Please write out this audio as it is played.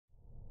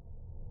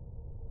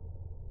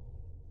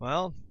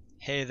Well,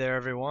 hey there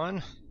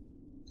everyone.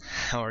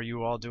 How are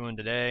you all doing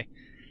today?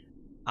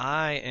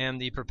 I am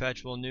the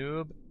Perpetual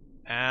Noob,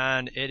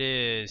 and it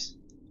is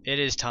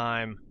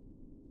time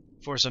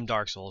for some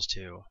Dark Souls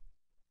 2.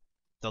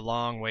 The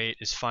long wait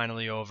is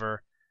finally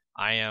over.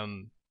 I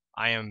am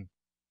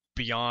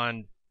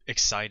beyond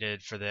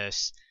excited for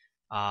this.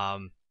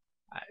 Um,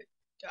 I,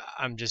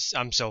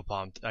 I'm so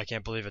pumped. I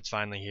can't believe it's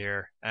finally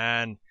here.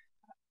 And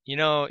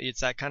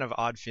it's that kind of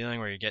odd feeling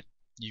where you get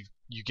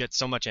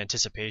so much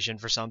anticipation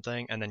for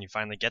something, and then you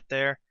finally get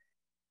there,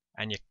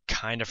 and you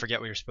kind of forget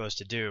what you're supposed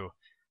to do.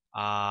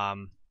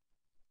 Um,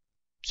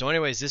 so,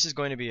 anyways, this is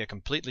going to be a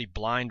completely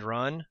blind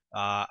run.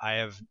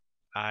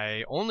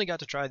 I only got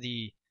to try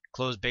the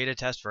closed beta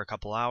test for a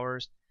couple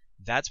hours.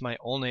 That's my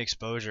only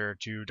exposure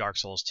to Dark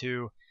Souls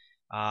 2.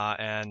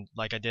 And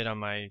like I did on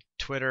my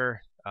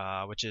Twitter,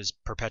 which is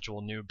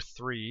Perpetual Noob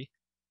 3,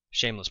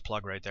 shameless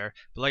plug right there.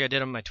 But like I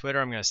did on my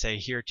Twitter, I'm going to say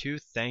here too,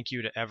 thank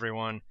you to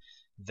everyone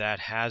that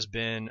has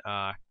been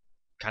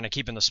kind of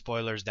keeping the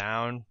spoilers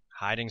down,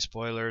 hiding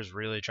spoilers,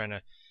 really trying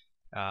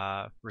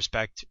to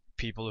respect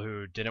people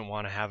who didn't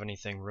want to have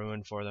anything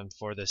ruined for them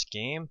for this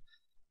game.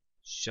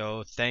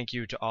 So thank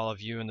you to all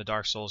of you in the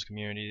Dark Souls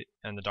community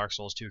and the Dark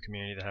Souls 2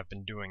 community that have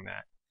been doing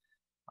that.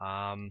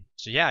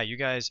 So yeah, you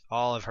guys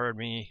all have heard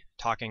me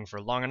talking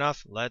for long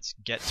enough. Let's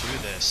get to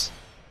this.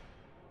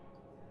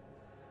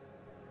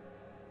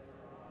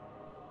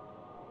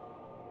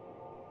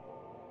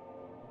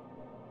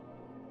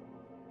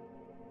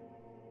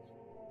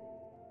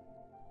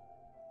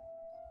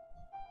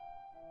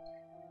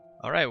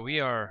 Alright, we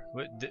are,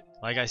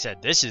 like I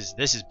said, this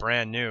is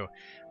brand new.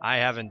 I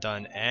haven't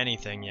done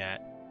anything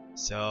yet.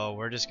 So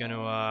we're just gonna,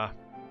 I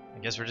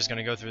guess we're just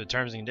gonna go through the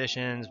terms and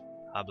conditions,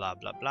 blah blah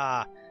blah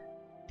blah,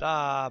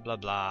 blah blah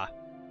blah,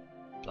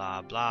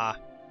 blah blah,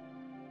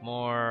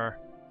 more,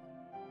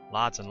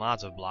 lots and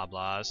lots of blah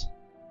blahs.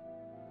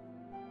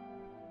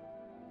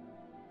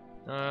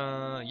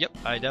 Yep,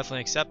 I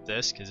definitely accept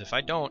this, because if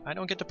I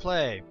don't get to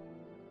play.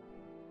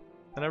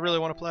 And I really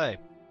want to play.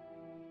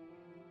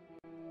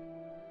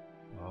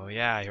 Oh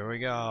yeah, here we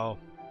go.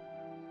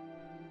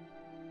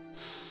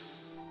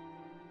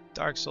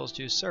 Dark Souls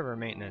 2 server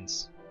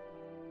maintenance.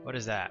 What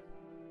is that?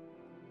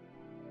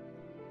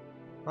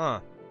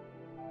 Huh.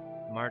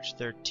 March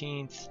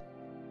 13th,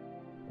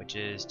 which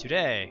is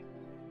today.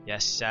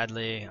 Yes,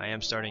 sadly, I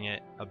am starting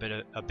it a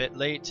bit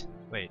late.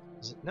 Wait,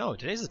 no,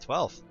 today's the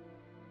 12th.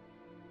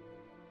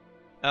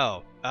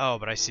 Oh,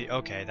 but I see.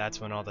 Okay, that's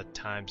when all the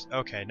times.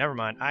 Okay, never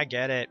mind. I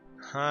get it.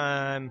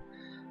 I'm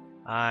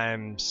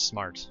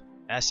smart.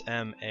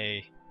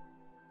 SMA.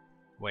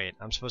 Wait,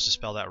 I'm supposed to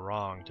spell that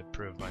wrong to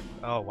prove my.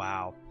 Oh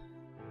wow.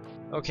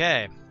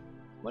 Okay,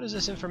 what is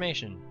this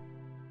information?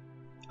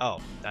 Oh,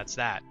 that's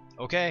that.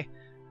 Okay,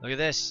 look at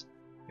this.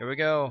 Here we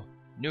go.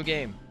 New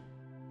game.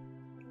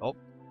 Oh,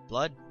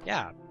 blood?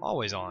 Yeah,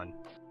 always on.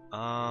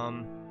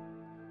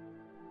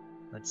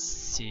 Let's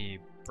see.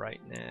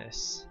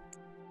 Brightness.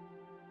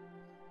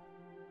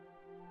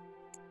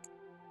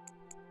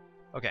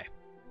 Okay,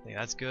 I think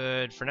that's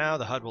good. For now,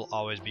 the HUD will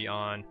always be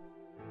on.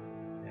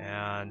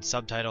 And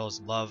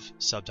subtitles, love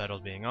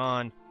subtitles being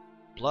on.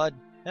 Blood,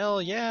 hell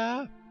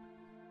yeah!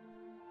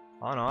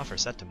 On, off, or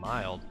set to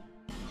mild.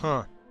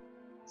 Huh.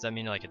 Does that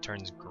mean like it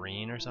turns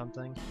green or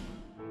something?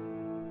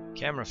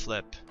 Camera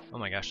flip. Oh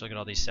my gosh, look at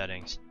all these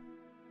settings.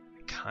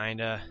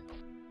 Kinda.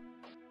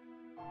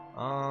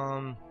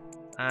 I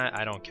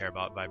don't care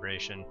about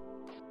vibration.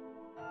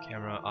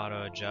 Camera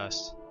auto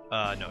adjust.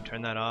 No,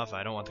 turn that off.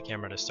 I don't want the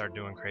camera to start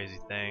doing crazy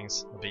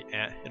things.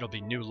 It'll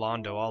be new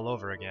Londo all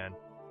over again.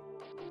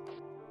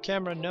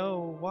 Camera,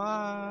 no,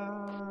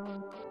 why?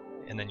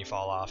 And then you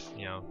fall off,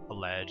 a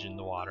ledge in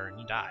the water and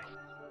you die.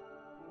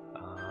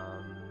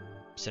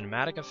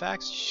 Cinematic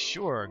effects?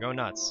 Sure, go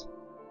nuts.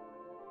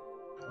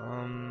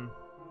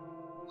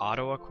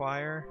 Auto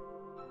acquire?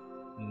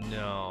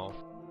 No.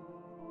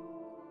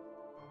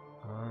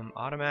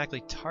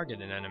 Automatically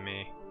target an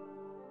enemy.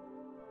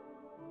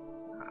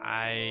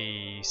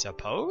 I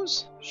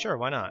suppose? Sure,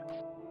 why not?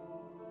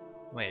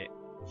 Wait,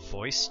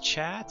 voice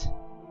chat?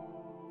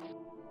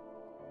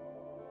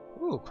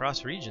 Ooh,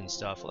 cross-region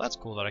stuff. Well, that's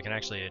cool that I can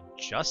actually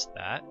adjust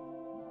that.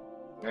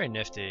 Very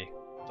nifty.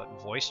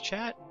 But voice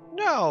chat?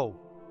 No!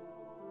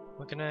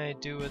 What can I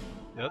do with...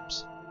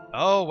 Oops.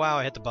 Oh, wow,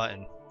 I hit the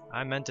button.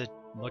 I meant to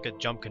look at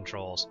jump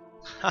controls.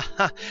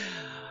 Haha.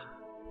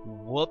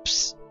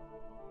 Whoops.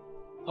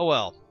 Oh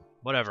well,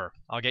 whatever.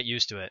 I'll get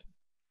used to it.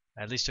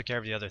 I at least took care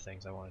of the other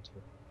things I wanted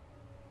to.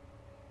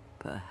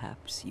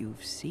 Perhaps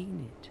you've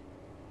seen it.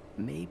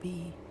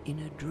 Maybe in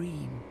a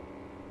dream.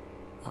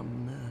 A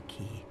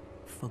murky,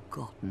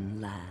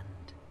 forgotten land.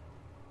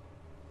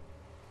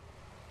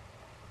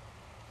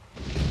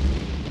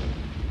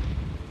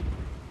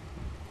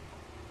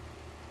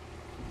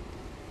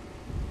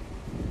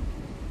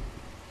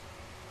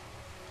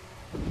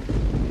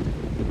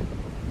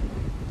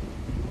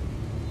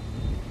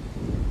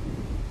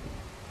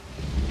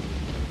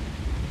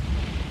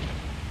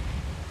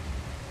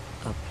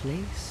 A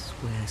place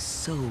where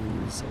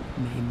souls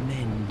may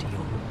mend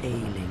your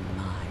ailing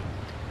mind.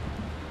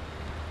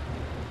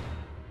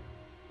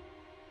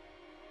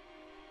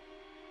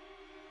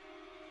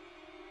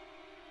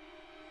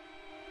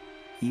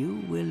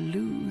 you will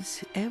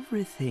lose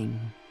everything.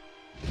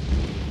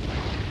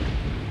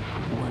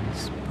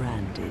 Once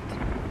branded,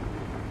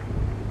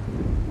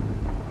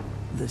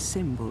 the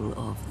symbol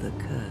of the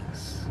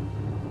curse,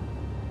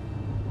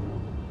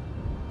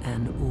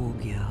 an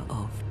augur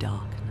of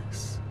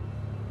darkness.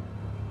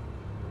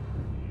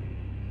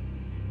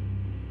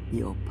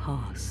 Your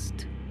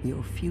past,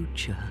 your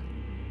future,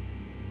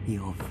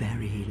 your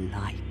very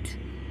light.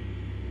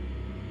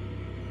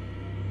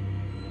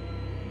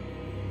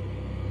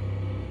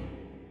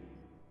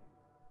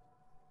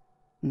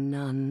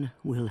 None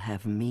will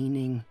have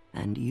meaning,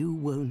 and you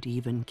won't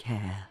even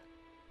care.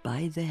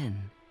 By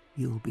then,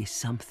 you'll be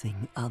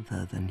something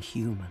other than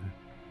human.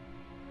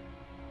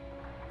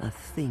 A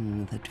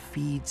thing that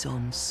feeds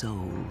on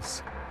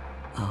souls,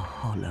 a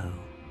hollow.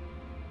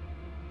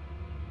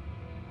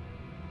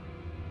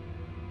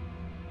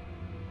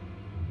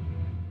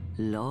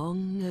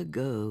 Long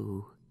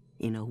ago,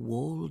 in a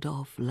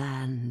walled-off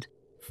land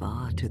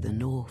far to the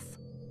north,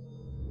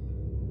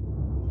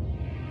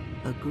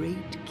 a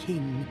great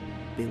king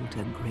built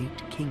a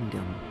great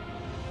kingdom.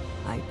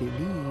 I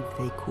believe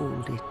they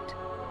called it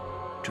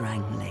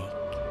Drang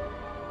Lake.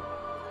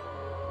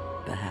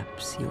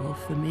 Perhaps you're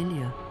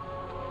familiar.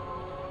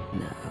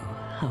 No,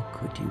 how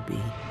could you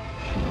be?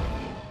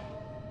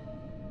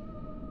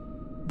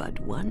 But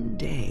one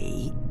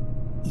day,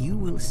 you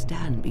will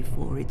stand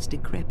before its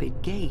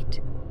decrepit gate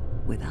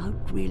without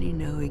really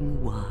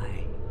knowing why.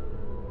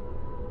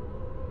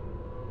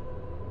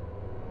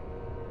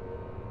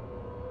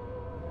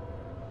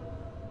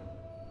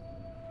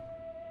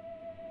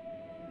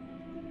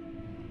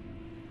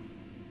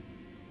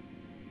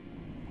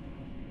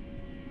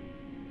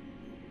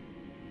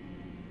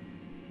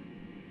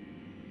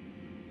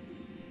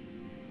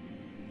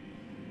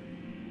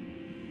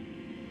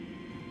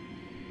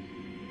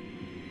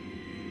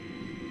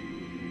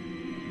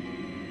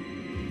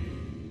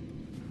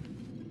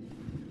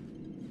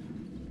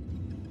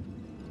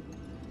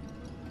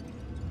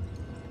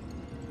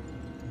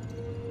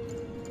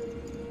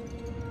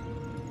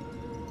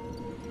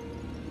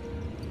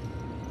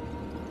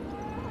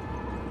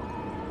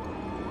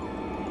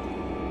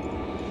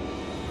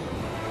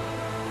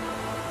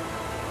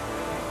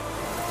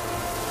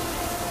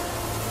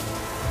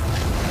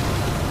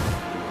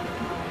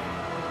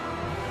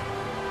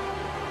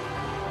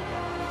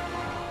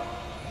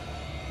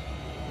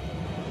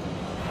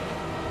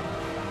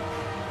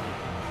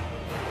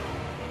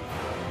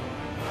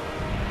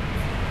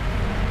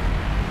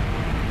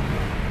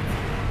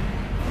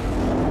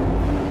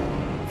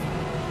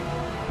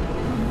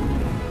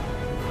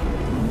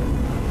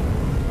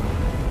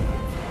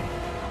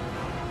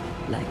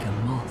 Like a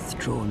moth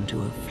drawn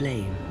to a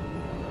flame,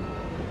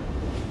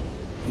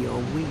 your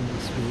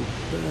wings will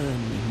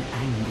burn in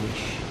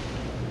anguish,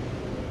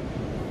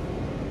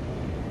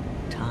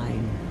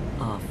 time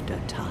after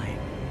time.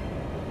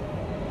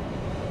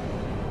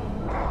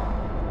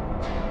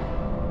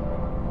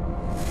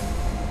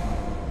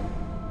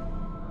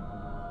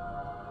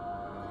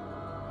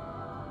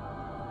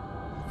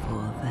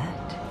 For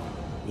that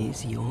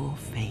is your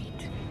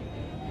fate,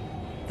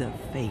 the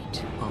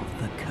fate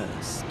of the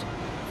cursed.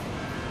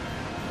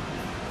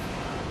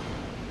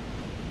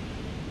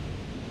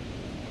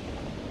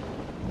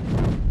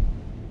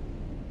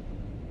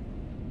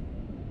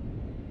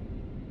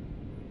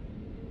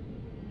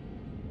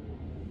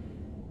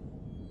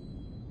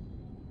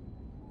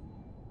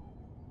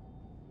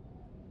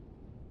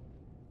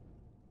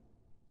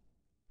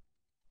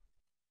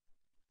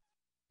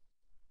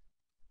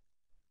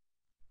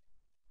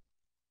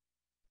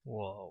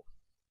 Whoa.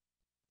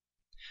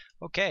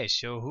 Okay,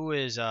 so who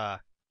is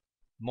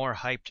more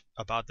hyped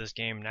about this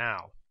game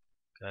now?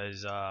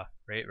 Because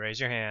raise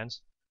your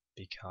hands,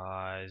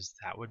 because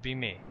that would be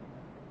me.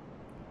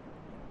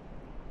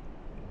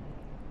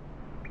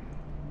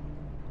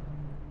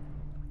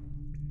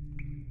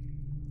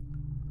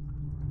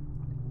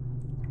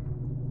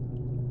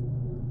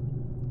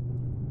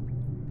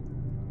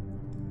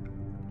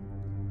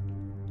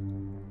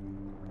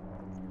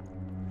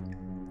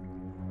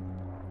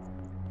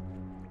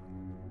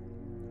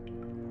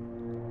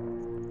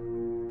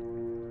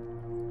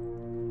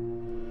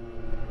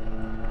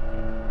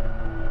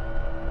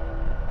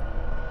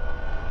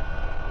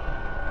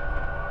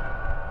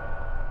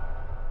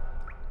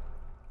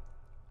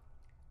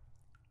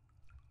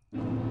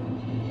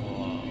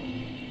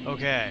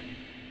 Okay,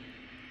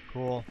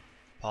 cool.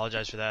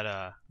 Apologize for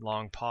that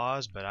long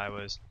pause, but I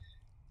was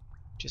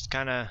just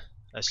kind of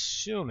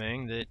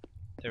assuming that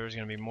there was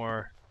going to be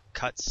more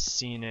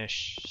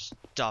cutscene-ish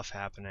stuff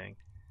happening.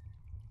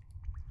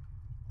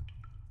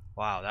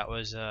 Wow, that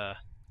was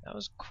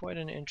quite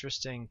an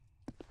interesting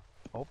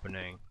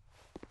opening.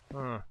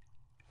 Huh.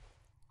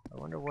 I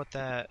wonder what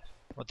that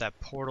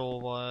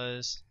portal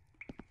was.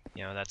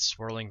 You know, that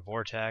swirling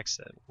vortex,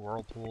 that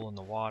whirlpool in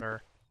the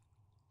water.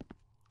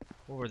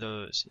 What were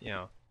those? You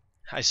know,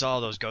 I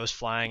saw those ghosts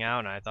flying out,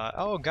 and I thought,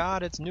 oh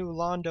God, it's New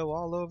Londo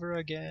all over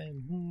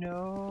again.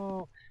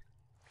 No.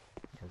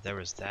 There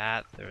was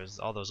that. There was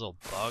all those little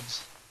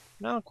bugs.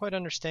 I don't quite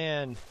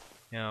understand,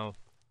 you know,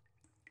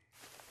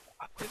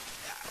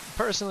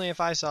 Personally, if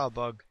I saw a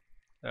bug,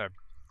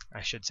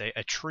 I should say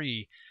a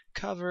tree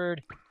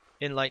covered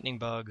in lightning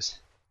bugs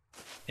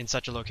in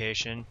such a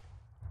location,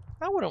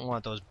 I wouldn't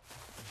want those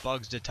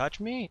bugs to touch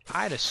me.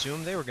 I'd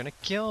assume they were gonna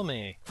kill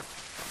me.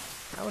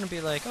 I wouldn't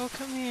be like, oh,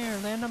 come here,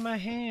 land on my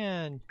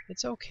hand.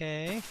 It's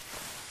okay.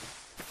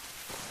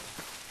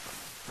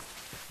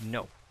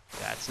 No,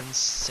 that's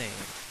insane.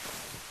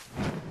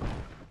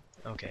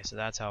 Okay, so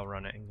that's how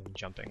running and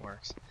jumping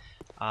works.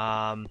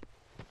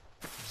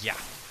 Yeah.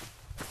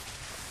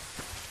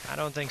 I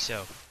don't think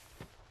so.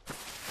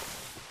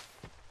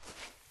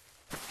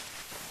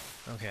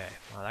 Okay,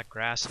 wow, that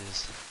grass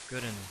is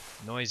good and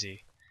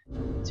noisy.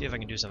 Let's see if I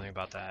can do something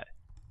about that.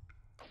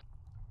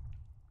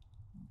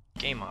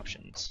 Game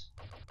options.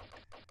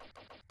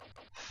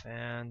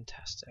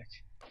 Fantastic.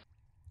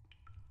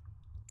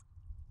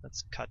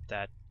 Let's cut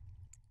that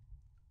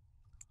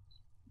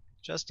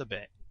just a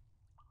bit.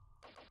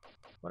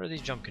 What are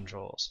these jump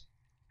controls?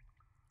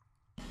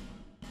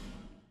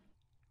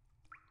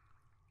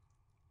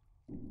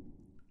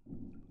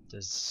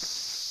 Does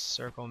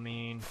circle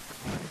mean...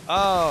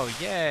 Oh,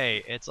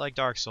 yay! It's like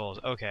Dark Souls.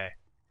 Okay.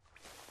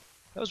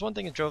 That was one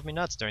thing that drove me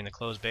nuts during the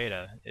closed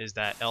beta, is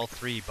that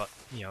L3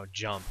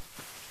 jump.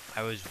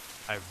 I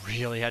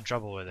really had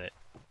trouble with it.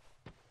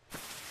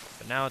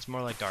 But now it's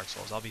more like Dark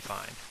Souls. I'll be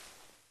fine.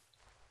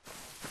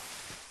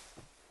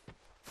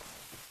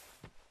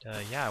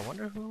 Yeah, I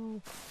wonder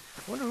who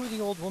the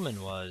old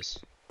woman was.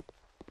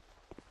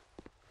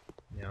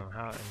 You know,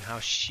 how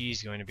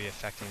she's going to be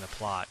affecting the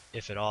plot,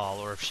 if at all,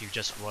 or if she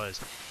just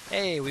was,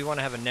 hey, we want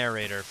to have a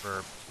narrator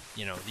for,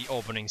 you know, the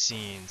opening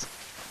scenes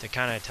to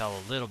kind of tell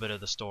a little bit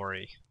of the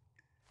story.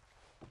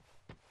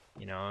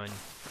 You know, and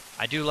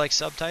I do like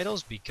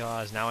subtitles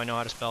because now I know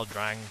how to spell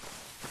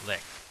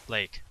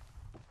Lake.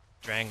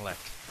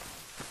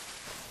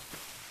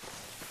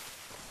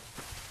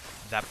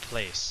 That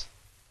place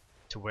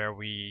to where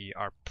we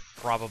are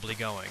probably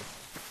going.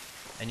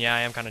 And yeah,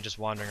 I am kind of just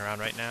wandering around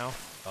right now.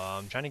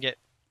 I'm trying to get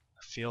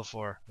a feel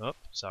for... Oh,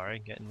 sorry,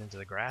 getting into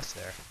the grass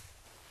there.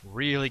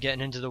 Really getting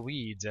into the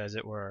weeds, as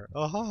it were.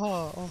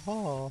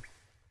 Oh.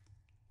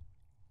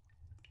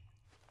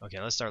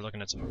 Okay, let's start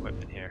looking at some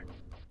equipment here.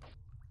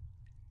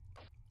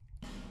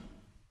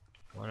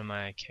 What am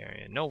I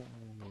carrying? No,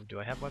 do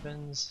I have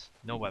weapons?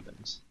 No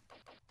weapons.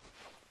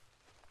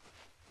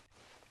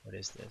 What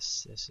is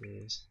this? This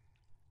is...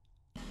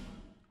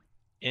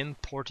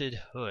 Imported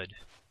hood.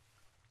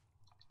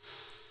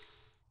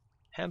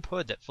 Hemp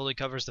hood that fully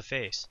covers the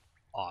face.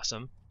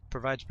 Awesome.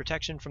 Provides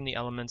protection from the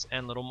elements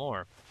and little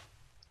more.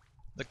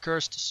 The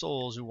cursed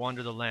souls who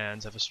wander the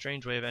lands have a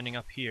strange way of ending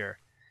up here,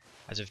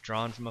 as if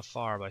drawn from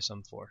afar by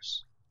some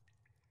force.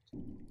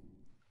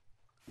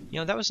 You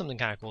know, that was something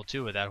kind of cool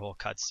too with that whole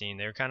cutscene.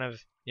 They were kind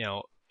of, you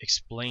know,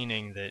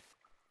 explaining that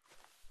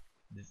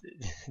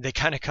they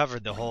kind of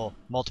covered the whole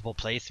multiple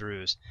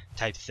playthroughs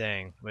type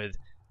thing with,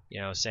 you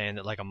know, saying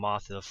that like a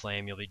moth to the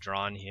flame, you'll be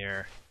drawn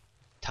here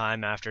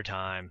time after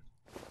time.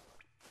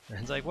 And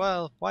it's like,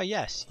 well, why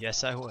yes,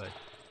 I would.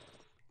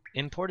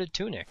 Imported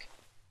tunic.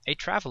 A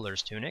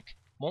traveler's tunic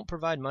won't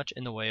provide much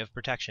in the way of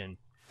protection.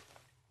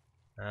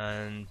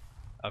 And,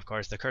 of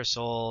course, the cursed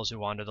souls who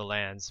wander the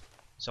lands,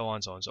 so on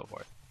and so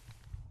forth.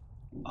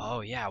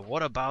 Oh yeah,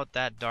 what about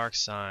that dark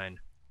sign?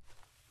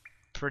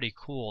 Pretty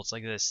cool. It's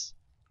like this,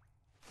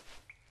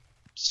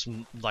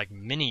 like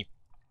mini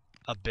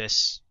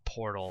abyss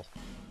portal.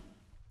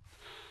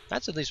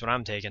 That's at least what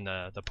I'm taking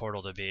the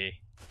portal to be.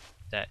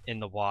 That in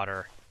the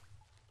water.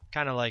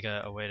 Kind of like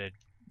a way to,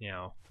 you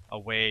know, a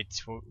way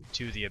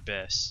to the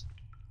abyss.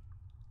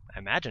 I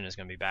imagine it's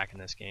going to be back in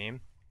this game.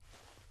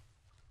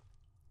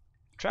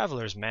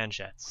 Traveler's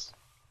manchettes.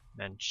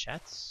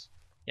 Manchettes?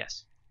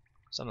 Yes.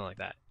 Something like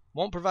that.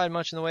 Won't provide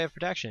much in the way of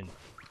protection.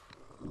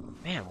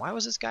 Man, why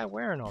was this guy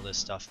wearing all this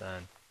stuff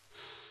then?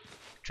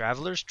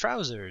 Traveler's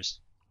trousers.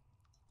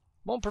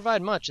 Won't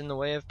provide much in the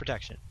way of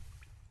protection.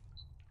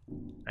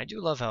 I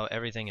do love how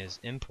everything is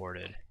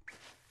imported.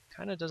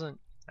 Kinda doesn't...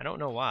 I don't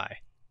know why.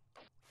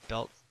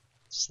 Belt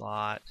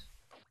slot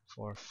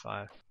 4,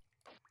 5.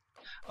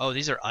 Oh,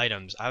 these are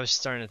items. I was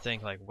starting to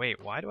think like, wait,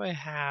 why do I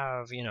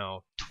have, you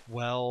know,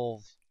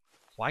 12?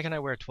 Why can I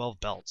wear 12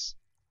 belts?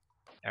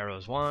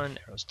 Arrows 1,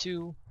 arrows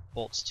 2,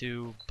 bolts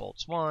 2,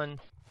 bolts 1.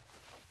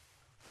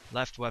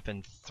 Left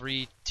weapon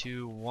 3,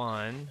 2,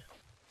 1.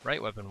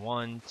 Right weapon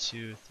 1,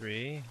 2,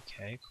 3.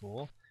 Okay,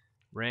 cool.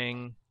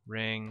 Ring,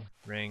 ring,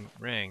 ring,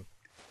 ring.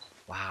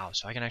 Wow,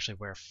 so I can actually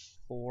wear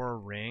 4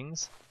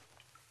 rings?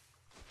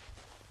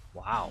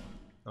 Wow.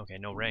 Okay,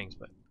 no rings,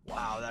 but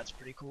wow, that's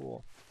pretty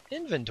cool.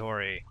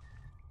 Inventory.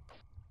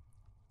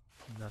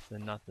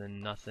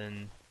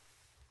 Nothing.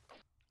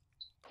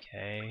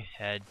 Okay,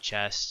 head,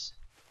 chest,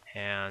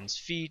 hands,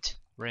 feet,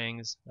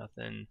 rings,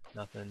 nothing.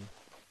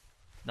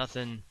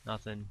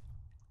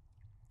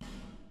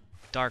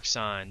 Dark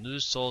sign.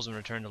 Lose souls and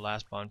return to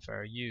last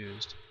bonfire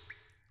used.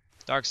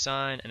 Dark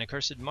sign, an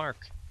accursed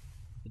mark.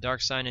 The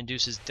dark sign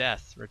induces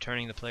death,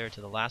 returning the player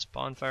to the last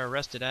bonfire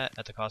rested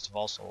at the cost of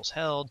all souls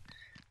held.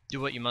 Do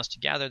what you must to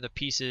gather the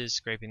pieces,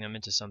 scraping them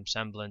into some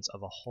semblance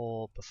of a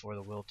whole before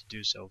the will to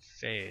do so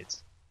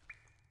fades.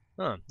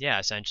 Huh, yeah,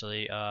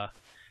 essentially,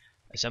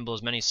 assemble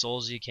as many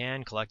souls as you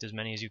can, collect as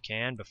many as you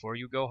can before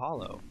you go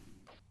hollow.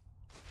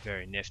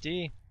 Very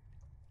nifty.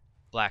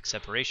 Black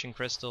separation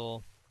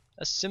crystal.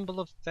 A symbol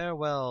of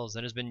farewells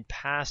that has been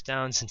passed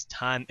down since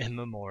time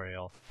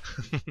immemorial.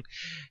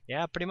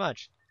 Yeah, pretty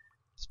much.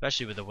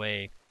 Especially with the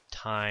way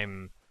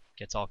time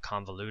gets all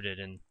convoluted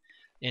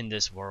in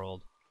this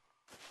world.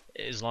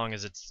 As long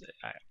as it's...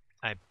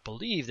 I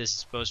believe this is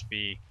supposed to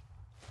be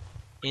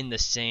in the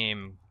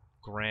same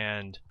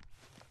grand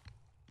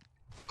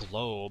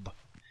globe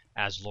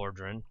as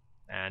Lordran.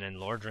 And in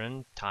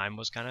Lordran, time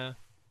was kind of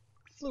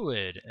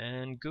fluid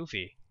and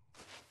goofy.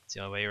 It's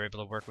the only way you're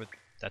able to work with...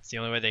 That's the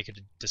only way they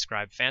could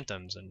describe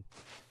phantoms and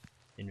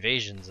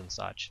invasions and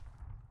such.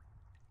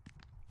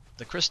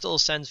 The crystal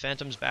sends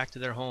phantoms back to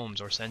their homes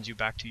or sends you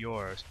back to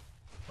yours.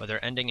 Whether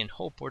ending in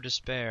hope or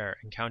despair,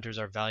 encounters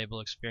are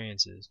valuable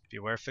experiences.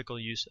 Beware fickle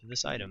use of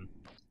this item.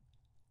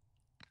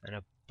 And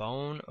a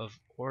bone of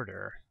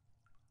order.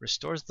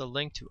 Restores the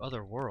link to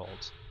other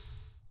worlds.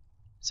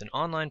 It's an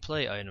online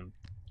play item.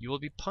 You will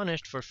be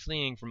punished for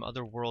fleeing from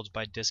other worlds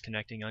by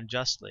disconnecting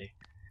unjustly.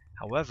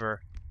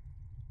 However,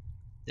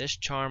 this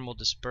charm will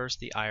disperse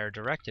the ire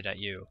directed at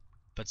you.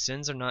 But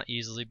sins are not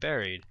easily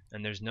buried,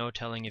 and there's no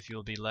telling if you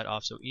will be let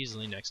off so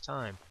easily next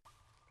time.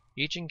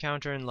 Each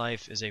encounter in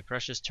life is a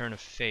precious turn of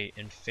fate,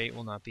 and fate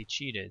will not be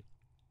cheated.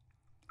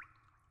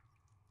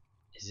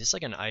 Is this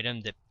like an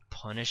item that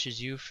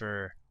punishes you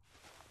for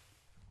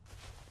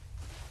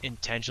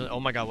intentionally... Oh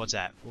my god, what's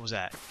that? What was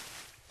that?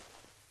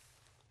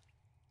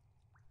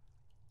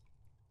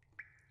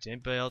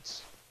 Anybody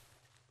else?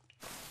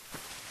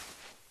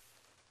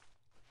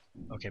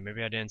 Okay,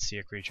 maybe I didn't see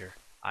a creature.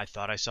 I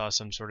thought I saw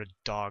some sort of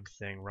dog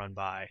thing run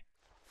by.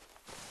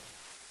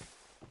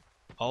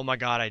 Oh my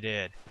god, I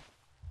did.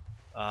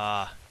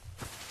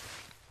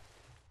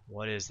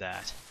 What is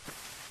that?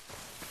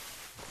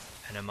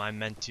 And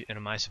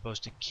am I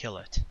supposed to kill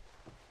it?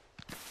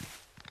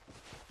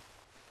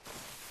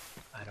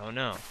 I don't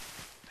know.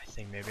 I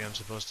think maybe I'm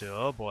supposed to.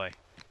 Oh boy.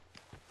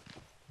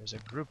 There's a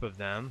group of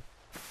them.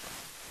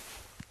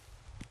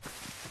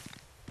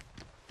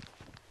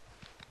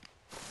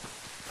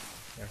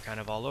 They're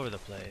kind of all over the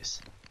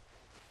place.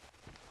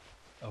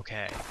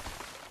 Okay.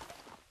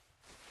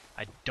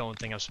 I don't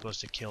think I'm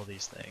supposed to kill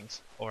these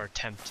things, or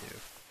attempt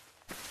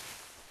to.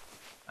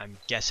 I'm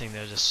guessing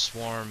there's a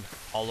swarm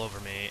all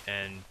over me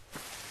and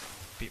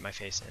beat my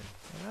face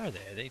in. What are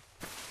they?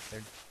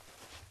 They're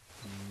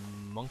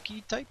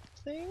monkey type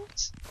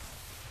things?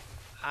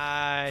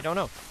 I don't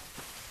know.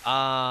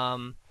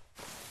 I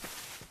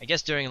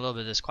guess during a little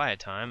bit of this quiet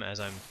time, as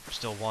I'm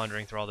still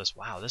wandering through all this...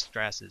 Wow, this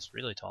grass is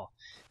really tall.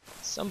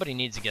 Somebody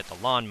needs to get the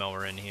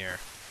lawnmower in here.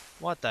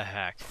 What the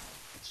heck?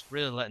 It's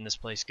really letting this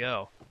place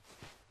go.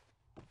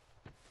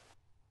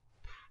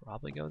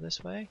 Probably go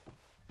this way?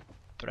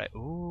 But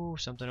ooh,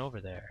 something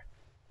over there.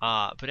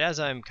 But as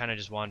I'm kind of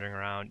just wandering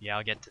around, yeah,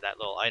 I'll get to that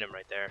little item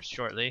right there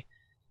shortly.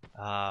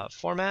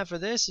 Format for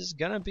this is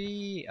gonna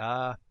be,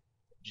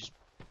 just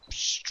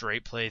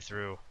straight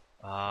playthrough.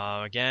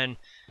 Again,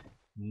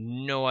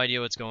 no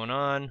idea what's going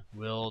on.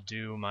 Will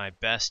do my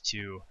best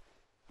to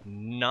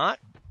not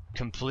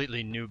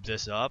completely noob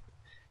this up,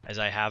 as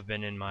I have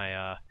been in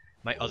my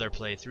my other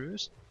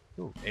playthroughs.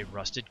 Ooh, a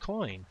rusted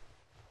coin.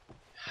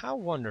 How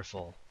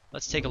wonderful.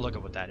 Let's take a look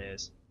at what that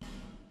is.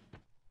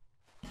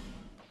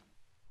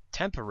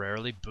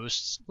 Temporarily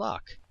boosts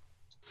luck.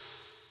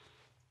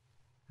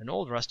 An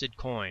old rusted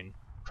coin.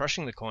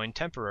 Crushing the coin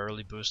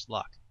temporarily boosts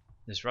luck.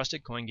 This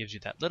rusted coin gives you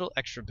that little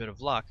extra bit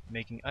of luck,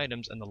 making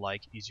items and the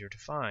like easier to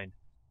find.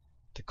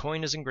 The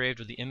coin is engraved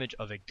with the image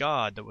of a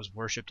god that was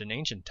worshipped in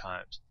ancient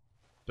times,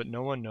 but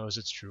no one knows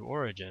its true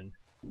origin.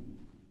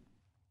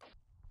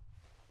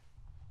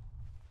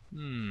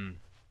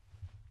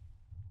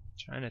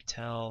 Trying to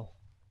tell.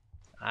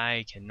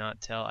 I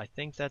cannot tell. I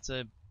think that's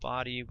a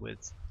body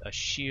with a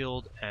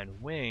shield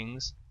and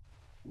wings,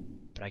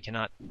 but I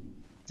cannot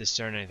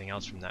discern anything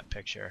else from that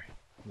picture,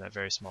 from that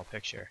very small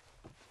picture.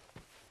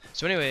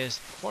 So anyways,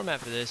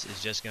 format for this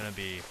is just going to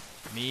be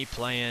me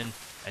playing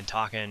and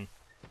talking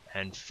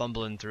and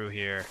fumbling through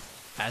here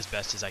as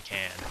best as I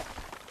can.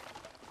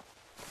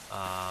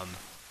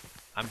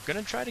 I'm going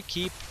to try to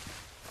keep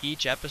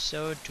each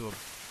episode to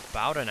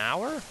about an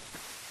hour.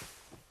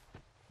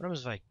 What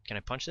happens if can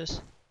I punch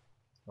this?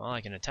 Well,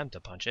 I can attempt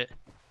to punch it.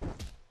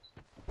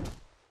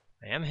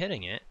 I am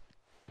hitting it.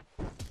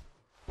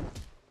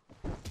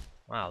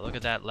 Wow, look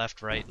at that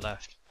left, right,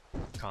 left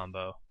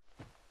combo.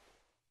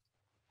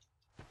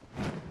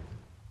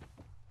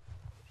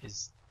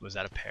 Was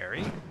that a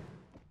parry?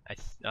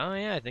 Oh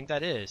yeah, I think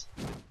that is.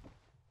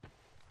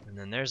 And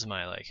then there's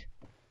my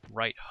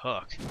right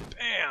hook.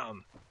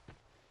 Bam!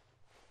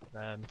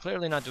 I'm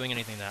clearly not doing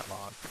anything that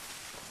long.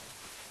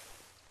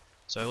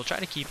 So I will try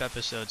to keep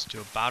episodes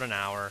to about an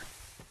hour,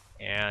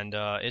 and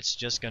it's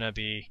just gonna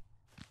be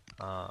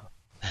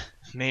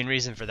main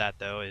reason for that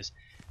though is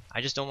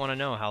I just don't want to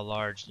know how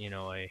large, you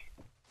know,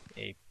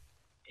 a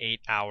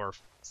 8-hour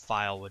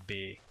file would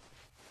be.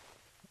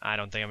 I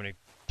don't think I'm going to be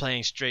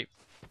playing straight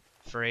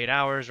for 8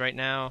 hours right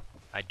now.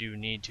 I do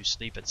need to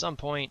sleep at some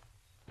point.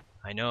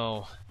 I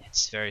know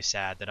it's very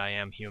sad that I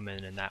am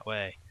human in that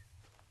way,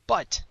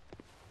 but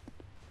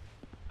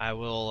I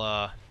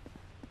will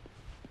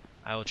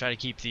try to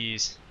keep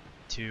these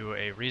to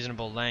a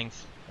reasonable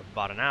length of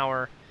about an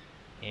hour,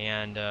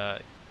 and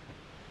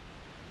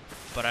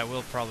but I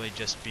will probably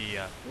just be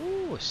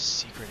ooh, a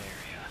secret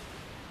area.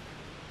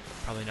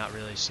 Probably not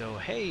really. So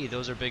hey,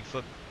 those are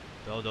Bigfoot.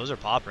 Oh, those are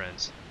paw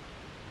prints.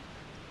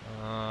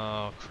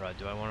 Oh crud!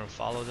 Do I want to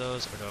follow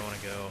those, or do I want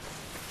to go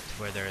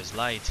to where there is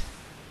light?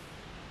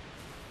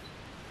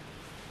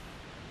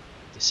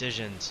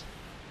 Decisions.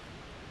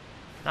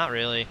 Not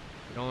really.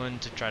 We're going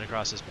to try to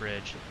cross this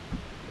bridge.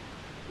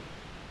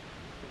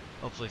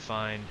 Hopefully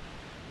find,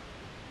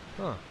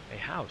 a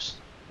house.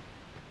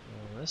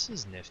 Well, this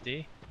is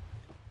nifty.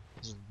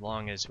 As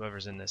long as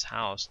whoever's in this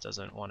house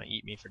doesn't want to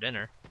eat me for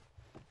dinner.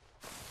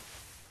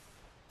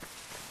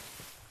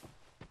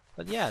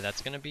 But yeah,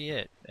 that's gonna be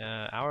it.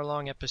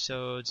 Hour-long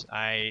episodes.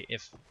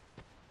 If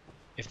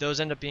those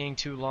end up being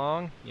too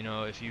long, you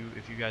know, if you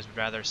guys would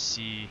rather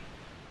see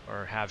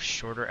or have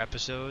shorter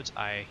episodes,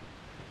 I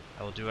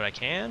will do what I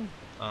can.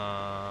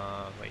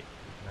 Wait,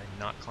 can I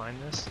not climb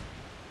this?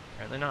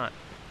 Apparently not.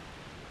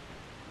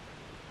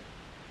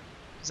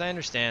 Because I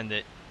understand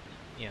that,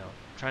 you know,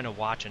 trying to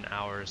watch an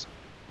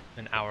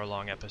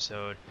hour-long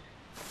episode,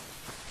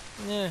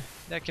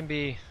 that can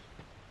be,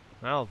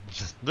 well,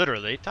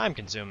 literally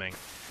time-consuming.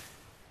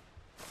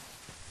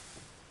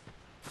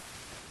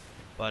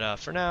 But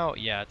for now,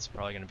 yeah, it's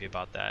probably going to be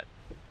about that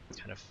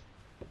kind of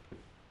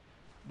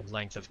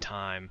length of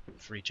time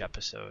for each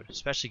episode,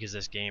 especially because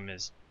this game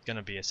is going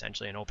to be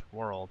essentially an open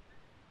world.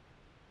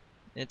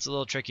 It's a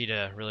little tricky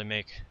to really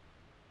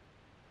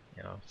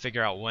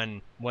figure out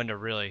when to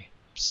really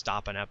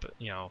stop an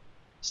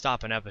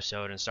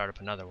episode and start up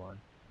another one.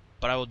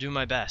 But I will do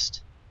my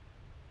best.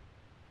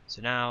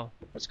 So now,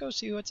 let's go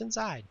see what's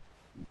inside.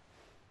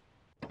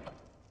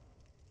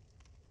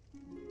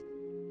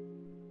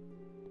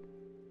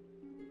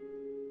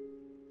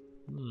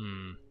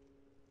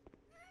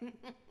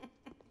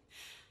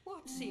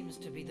 What seems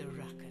to be the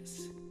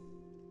ruckus?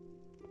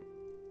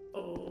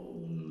 Oh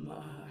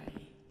my,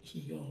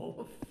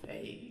 your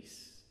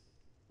face.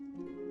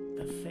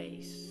 The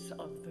face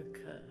of the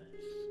curse.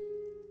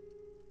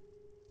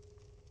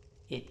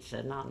 It's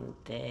an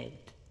undead.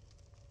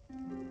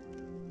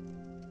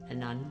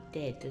 An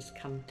undead has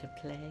come to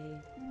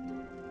play.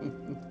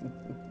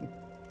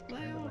 They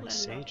Kinda all like end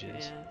sages.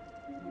 up here.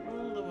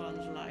 All the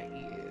ones like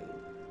you.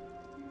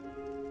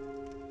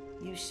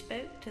 You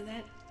spoke to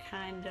that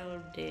kind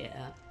old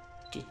dear,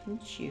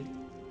 didn't you?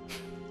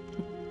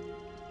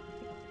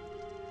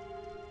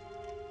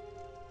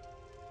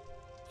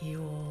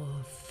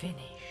 You're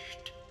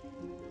finished.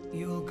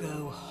 You'll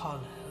go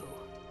hollow.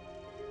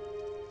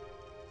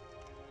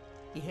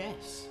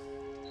 Yes,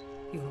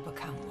 you'll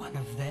become one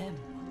of them.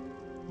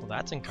 Well,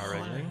 that's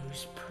encouraging.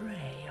 Hollows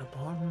prey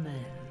upon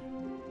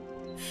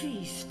men,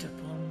 feast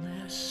upon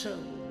their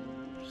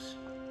souls.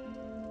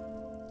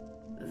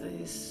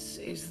 This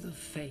is the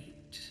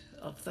fate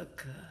of the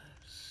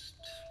cursed.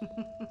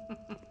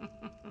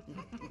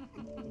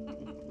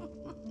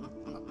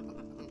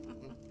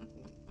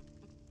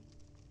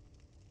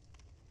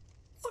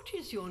 What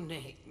is your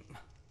name?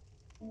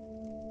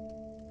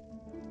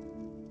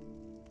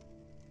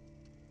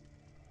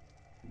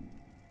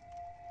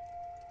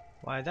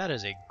 Why, that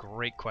is a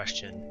great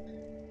question.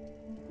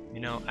 You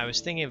know, I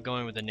was thinking of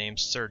going with the name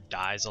Sir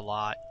Dies a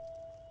Lot,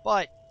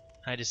 but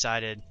I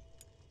decided,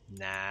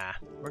 nah,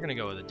 we're gonna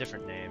go with a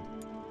different name.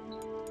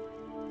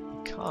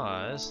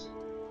 Because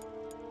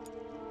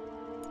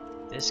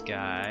this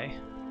guy,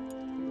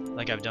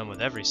 like I've done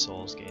with every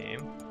Souls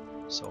game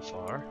so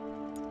far,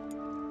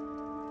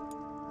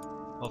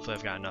 hopefully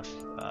I've got enough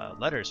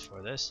letters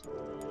for this,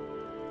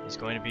 is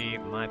going to be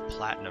my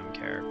platinum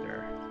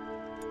character.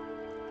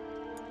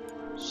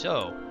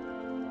 So,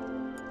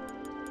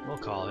 we'll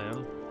call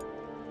him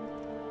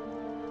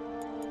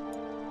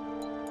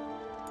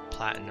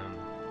Platinum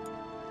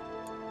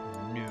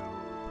Noob.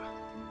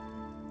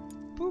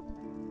 Boop.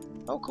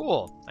 Oh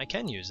cool, I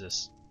can use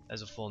this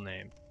as a full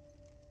name.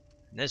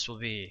 And this will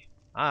be,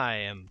 I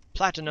am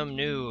Platinum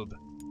Noob.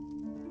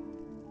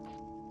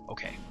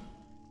 Okay.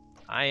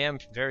 I am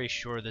very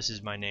sure this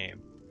is my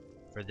name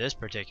for this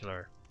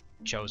particular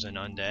chosen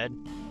undead.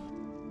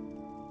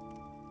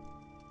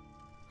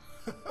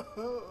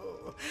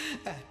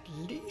 At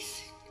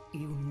least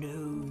you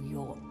know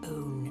your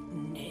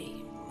own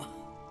name.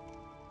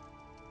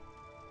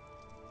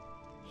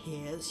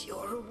 Here's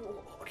your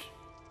reward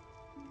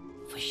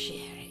for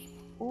sharing.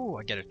 Ooh,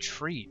 I get a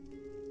treat.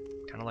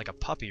 Kind of like a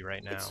puppy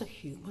right now. It's a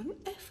human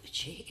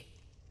effigy.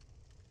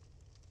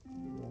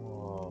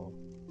 Whoa.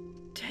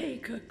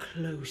 Take a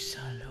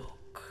closer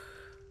look.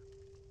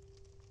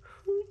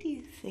 Who do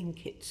you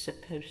think it's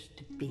supposed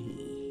to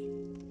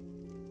be?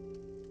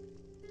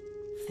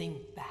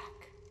 Think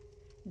back,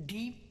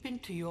 deep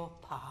into your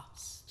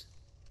past.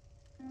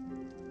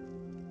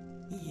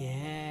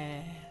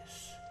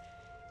 Yes,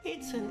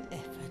 it's an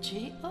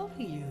effigy of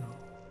you.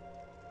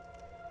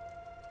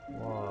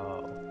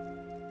 Whoa.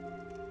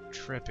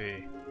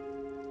 Trippy.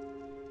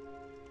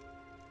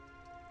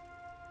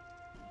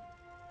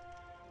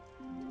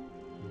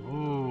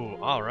 Ooh,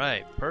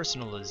 alright.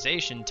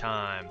 Personalization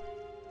time.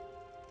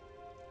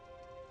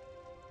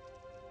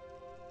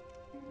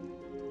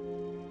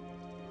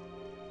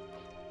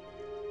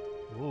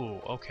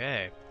 Ooh,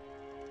 okay.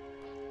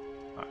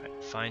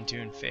 Alright,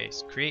 fine-tune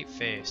face.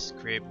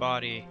 Create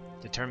body,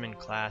 determine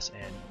class,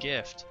 and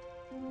gift.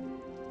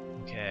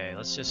 Okay,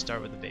 let's just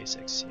start with the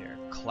basics here.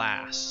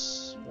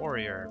 Class.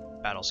 Warrior.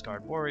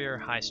 Battle-scarred warrior,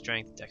 high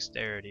strength,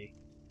 dexterity.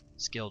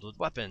 Skilled with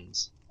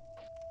weapons.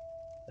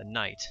 The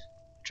knight.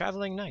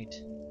 Traveling knight.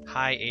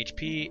 High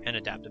HP and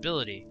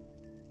adaptability.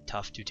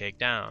 Tough to take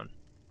down.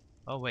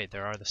 Oh wait,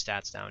 there are the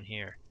stats down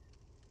here.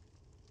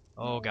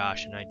 Oh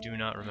gosh, and I do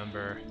not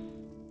remember.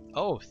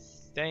 Oh,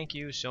 thank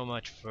you so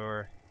much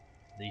for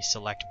the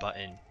select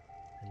button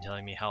and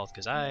telling me health,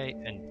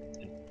 and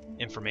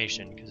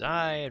information, because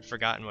I had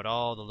forgotten what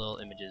all the little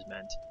images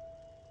meant,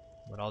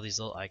 what all these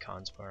little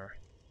icons were.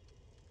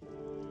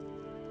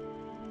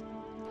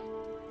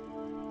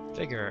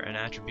 Vigor, an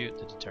attribute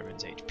that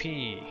determines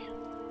HP.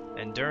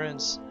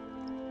 Endurance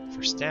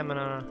for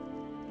stamina.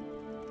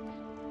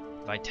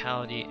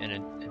 Vitality, and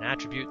an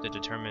attribute that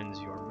determines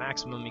your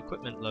maximum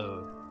equipment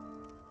load.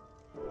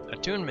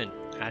 Attunement,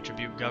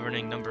 attribute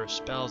governing number of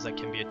spells that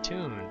can be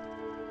attuned.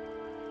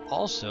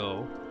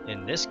 Also,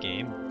 in this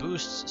game,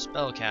 boosts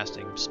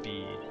spellcasting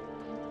speed.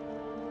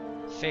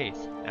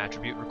 Faith,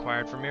 attribute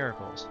required for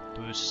miracles,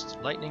 boosts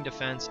lightning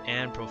defense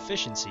and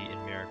proficiency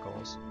in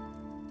miracles.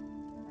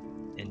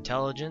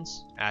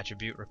 Intelligence,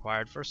 attribute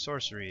required for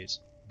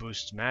sorceries,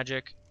 boosts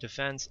magic,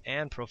 defense,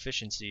 and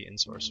proficiency in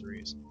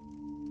sorceries.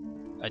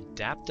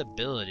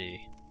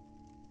 Adaptability,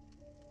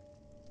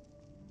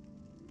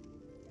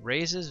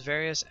 raises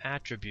various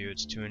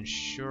attributes to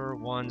ensure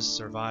one's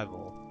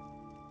survival.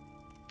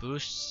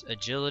 Boosts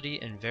agility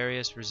and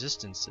various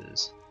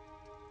resistances.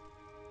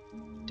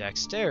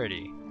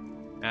 Dexterity,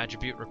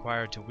 attribute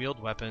required to wield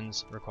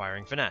weapons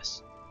requiring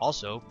finesse.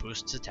 Also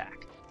boosts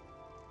attack.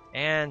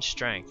 And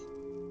strength,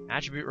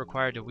 attribute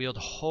required to wield.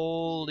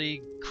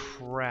 Holy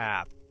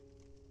crap.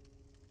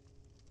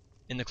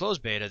 In the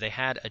closed beta, they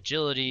had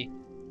agility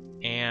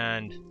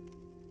and,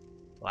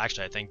 well,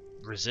 actually, I think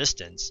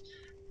resistance.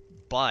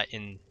 But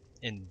in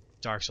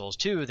Dark Souls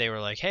 2, they were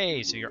like,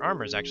 hey, so your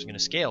armor is actually going to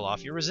scale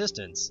off your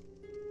resistance.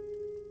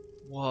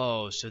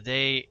 Whoa, so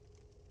they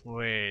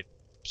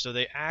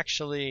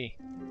actually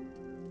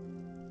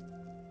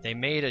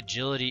made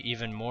agility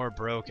even more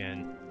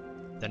broken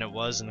than it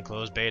was in the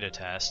closed beta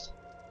test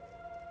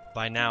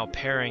by now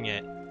pairing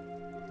it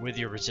with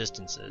your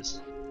resistances.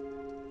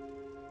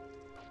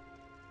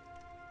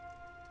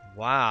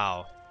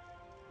 Wow.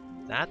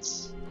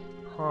 That's...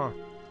 huh.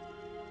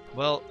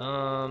 Well,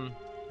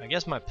 I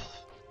guess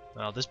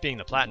this being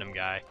the platinum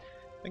guy,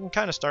 I can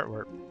kind of start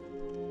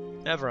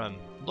wherever I'm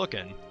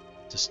looking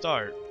to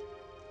start.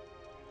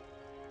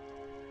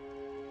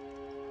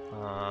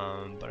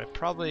 But I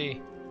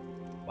probably...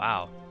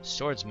 wow,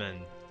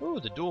 swordsman. Ooh,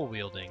 the dual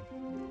wielding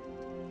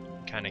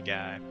kind of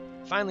guy.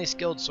 Finely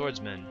skilled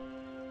swordsman.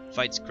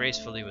 Fights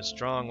gracefully with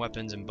strong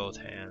weapons in both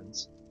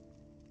hands.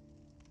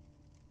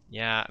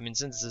 Yeah, I mean,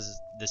 since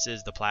this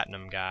is the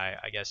platinum guy,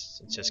 I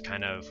guess it's just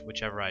kind of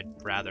whichever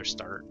I'd rather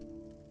start.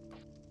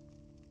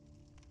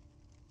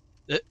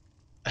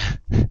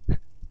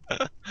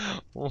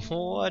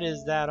 What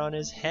is that on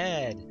his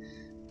head?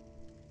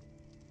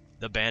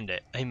 The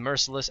bandit, a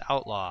merciless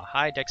outlaw,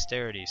 high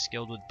dexterity,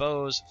 skilled with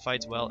bows,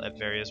 fights well at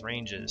various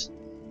ranges,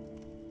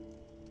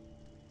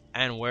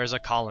 and wears a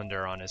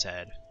colander on his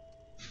head.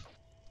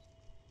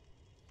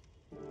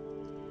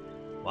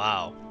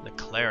 Wow, the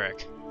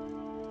cleric.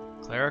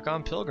 Cleric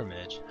on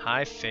pilgrimage,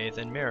 high faith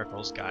and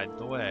miracles guide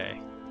the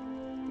way.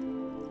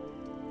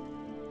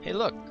 Hey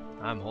look,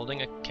 I'm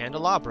holding a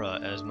candelabra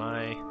as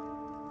my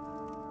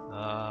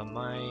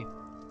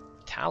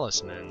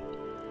talisman.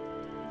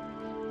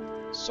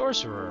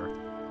 Sorcerer.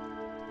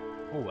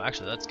 Oh,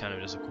 actually that's kind of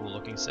just a cool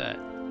looking set.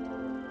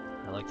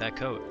 I like that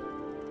coat.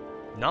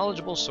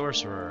 Knowledgeable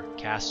sorcerer,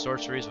 casts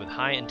sorceries with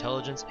high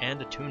intelligence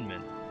and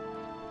attunement.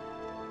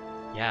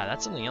 Yeah,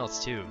 that's something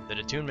else too. That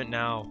attunement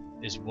now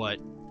is what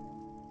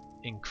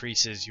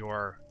increases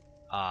your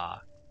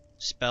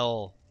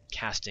spell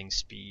casting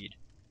speed.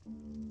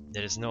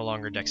 That is no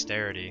longer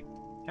dexterity.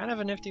 Kind of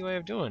a nifty way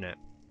of doing it.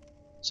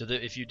 So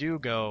that if you do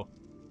go,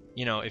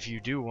 if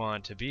you do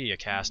want to be a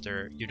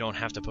caster, you don't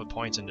have to put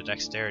points into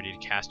dexterity to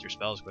cast your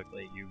spells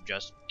quickly. You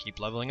just keep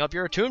leveling up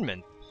your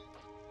attunement.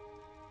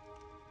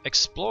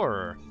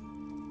 Explorer.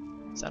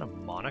 Is that a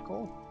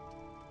monocle?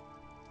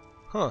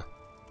 Huh.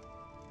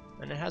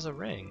 And it has a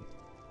ring.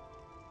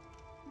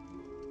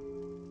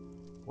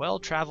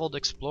 Well-traveled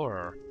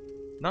explorer.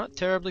 Not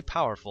terribly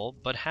powerful,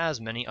 but has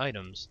many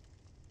items.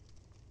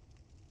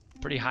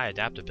 Pretty high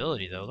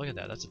adaptability though, look at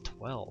that, that's a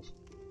 12.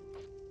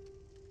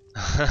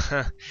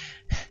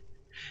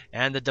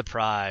 And the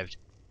deprived.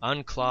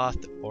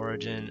 Unclothed,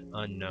 origin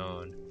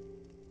unknown.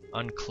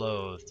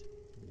 Unclothed.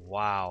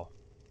 Wow.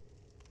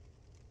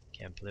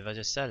 Can't believe I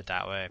just said it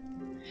that way.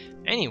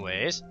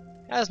 Anyways,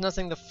 has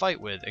nothing to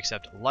fight with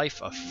except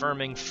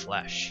life-affirming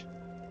flesh.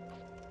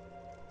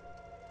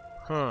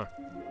 Huh.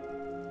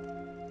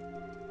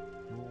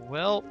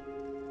 Well,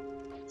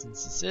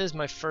 since this is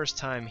my first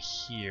time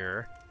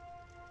here,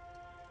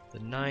 the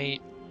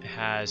knight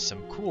has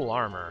some cool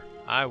armor.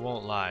 I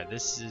won't lie,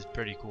 this is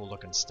pretty cool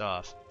looking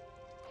stuff.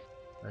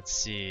 Let's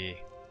see.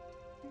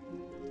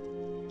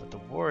 But the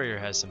warrior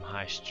has some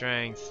high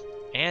strength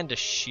and a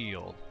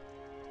shield.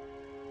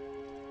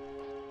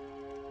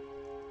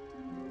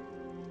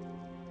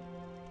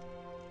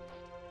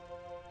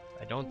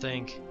 I don't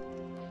think,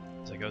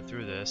 as I go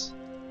through this,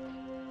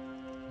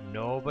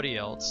 nobody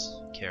else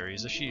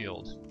carries a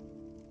shield.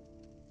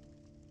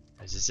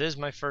 As this is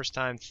my first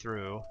time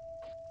through.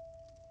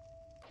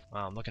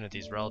 Wow, I'm looking at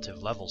these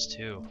relative levels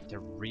too. They're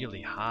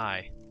really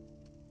high.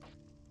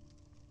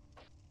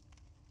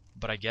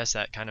 But I guess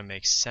that kind of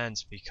makes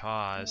sense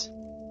because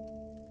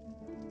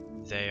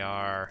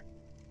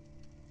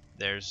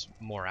there's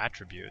more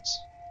attributes.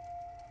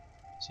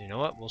 So you know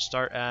what? We'll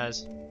start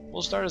as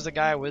the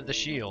guy with the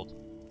shield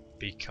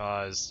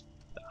because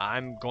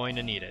I'm going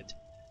to need it.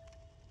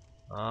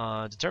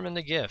 Determine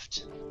the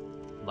gift.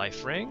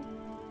 Life ring.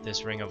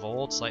 This ring of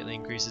old slightly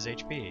increases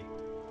HP.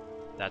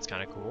 That's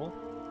kind of cool.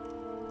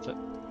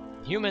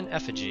 Human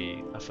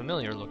effigy. A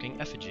familiar looking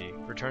effigy.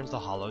 Returns the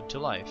hollowed to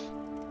life.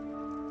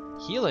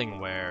 Healing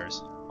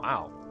wares.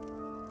 Wow.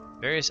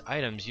 Various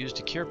items used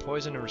to cure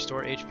poison and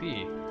restore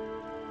HP.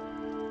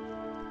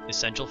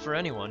 Essential for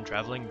anyone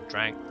traveling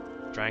Drang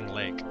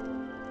Lake.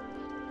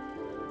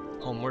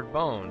 Homeward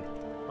bone.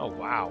 Oh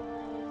wow.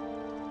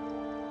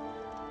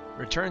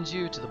 Returns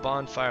you to the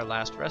bonfire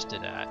last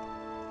rested at.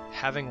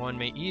 Having one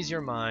may ease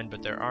your mind,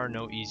 but there are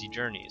no easy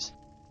journeys.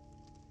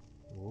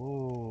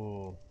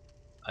 Ooh.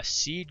 A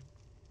seed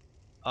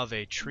of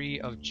a tree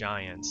of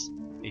giants.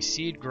 A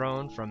seed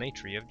grown from a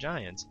tree of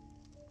giants.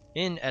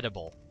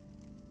 Inedible.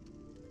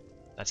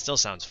 That still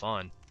sounds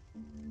fun.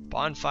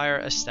 Bonfire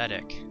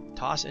aesthetic.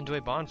 Toss into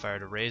a bonfire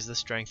to raise the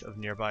strength of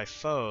nearby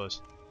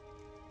foes.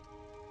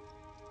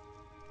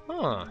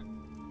 Huh.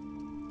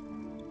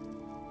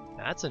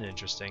 That's an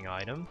interesting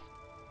item.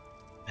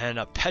 And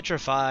a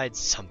petrified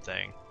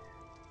something.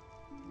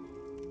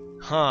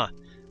 Huh.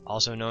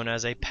 Also known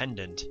as a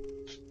pendant.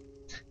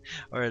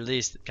 Or at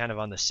least kind of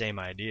on the same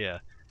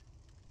idea.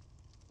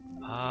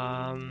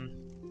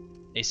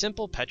 A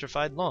simple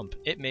petrified lump.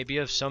 It may be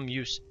of some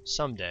use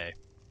someday.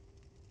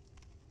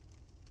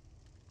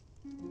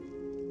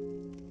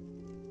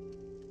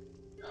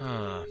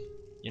 Huh.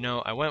 You know,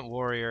 I went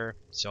warrior,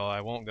 so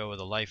I won't go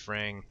with a life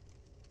ring.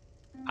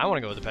 I want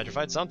to go with the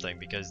petrified something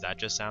because that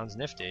just sounds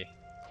nifty.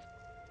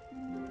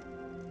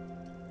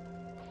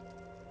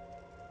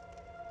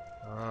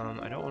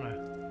 I don't want to.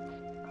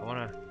 I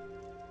want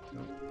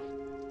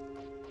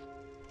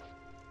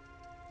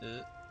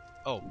to.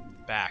 Oh,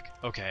 back.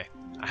 Okay.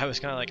 I was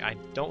kind of like, I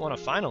don't want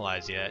to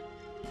finalize yet.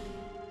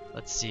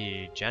 Let's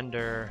see.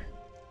 Gender.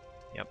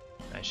 Yep.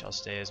 I shall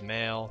stay as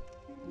male.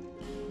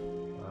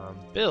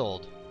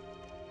 Build.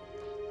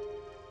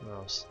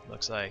 Well,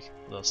 looks like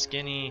a little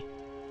skinny.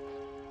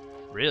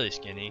 Really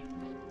skinny.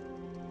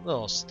 A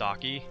little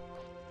stocky.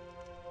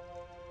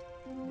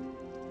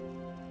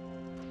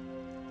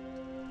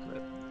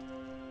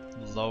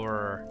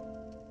 Lower,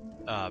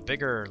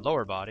 bigger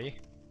lower body,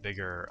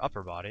 bigger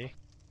upper body.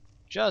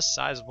 Just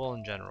sizable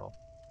in general.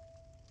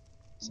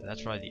 So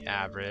that's probably the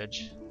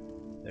average.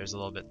 There's a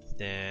little bit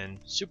thin,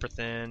 super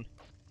thin. And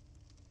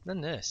then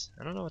this.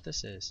 I don't know what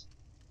this is.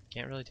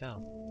 Can't really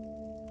tell.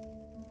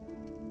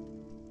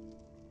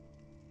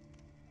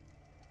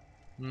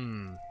 I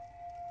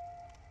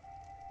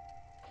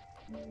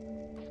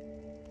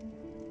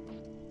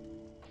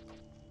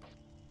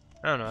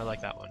don't know, I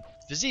like that one.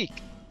 Physique!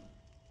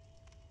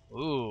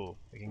 Ooh,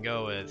 we can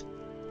go with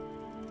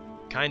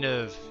kind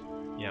of,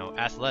 you know,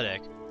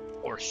 athletic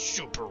or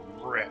super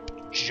ripped,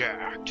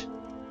 jacked.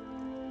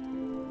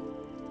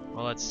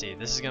 Well, let's see.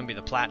 This is going to be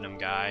the platinum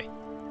guy.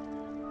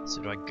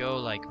 So do I go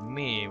like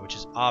me, which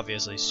is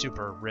obviously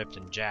super ripped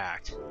and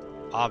jacked?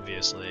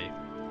 Obviously.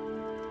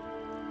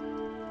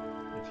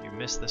 If you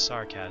miss the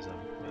sarcasm,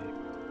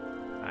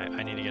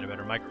 I need to get a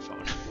better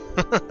microphone.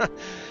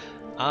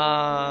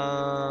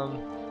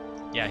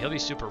 Yeah, he'll be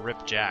super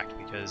ripped jacked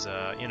because,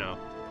 you know,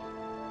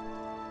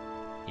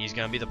 he's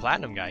going to be the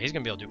platinum guy. He's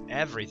going to be able to do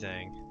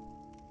everything.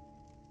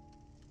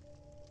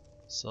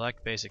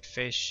 Select basic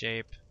face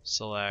shape.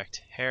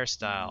 Select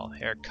hairstyle,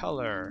 hair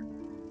color,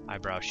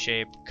 eyebrow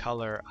shape,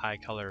 color, eye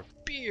color,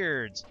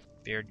 beards,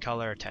 beard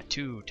color,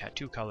 tattoo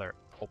color.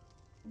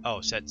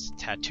 Oh, sets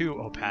tattoo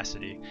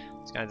opacity.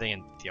 I was kind of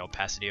thinking the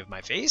opacity of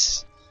my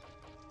face.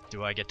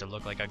 Do I get to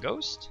look like a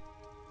ghost?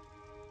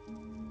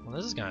 Well,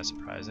 this is kind of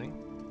surprising.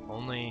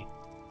 Only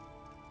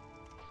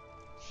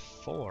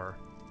 4.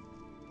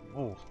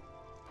 Ooh.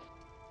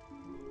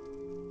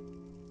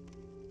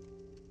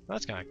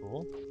 That's kind of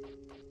cool.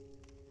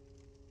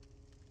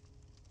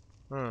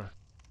 Huh.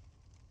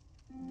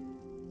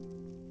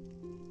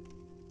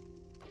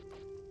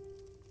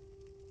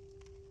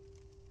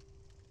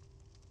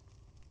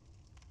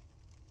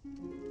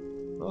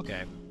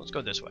 okay. Let's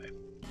go this way.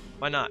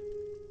 Why not?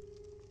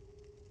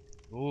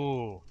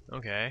 Ooh,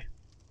 okay.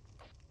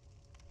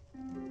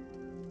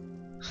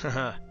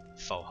 Haha,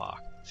 faux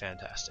hawk.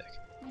 Fantastic.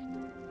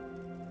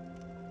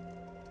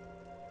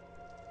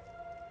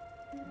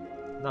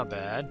 Not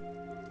bad.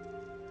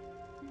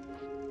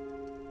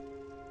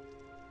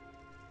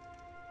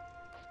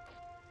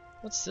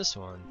 What's this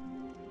one?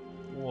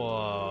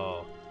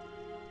 Whoa.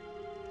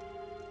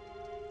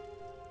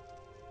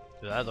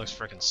 Dude, that looks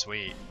freaking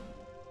sweet.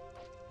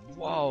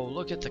 Whoa,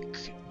 look at the...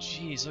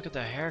 Jeez, look at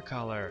the hair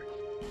color.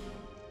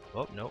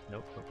 Oh, nope,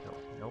 nope, nope,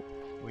 nope, nope.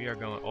 We are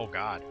going... Oh,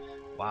 God.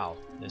 Wow,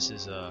 this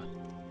is I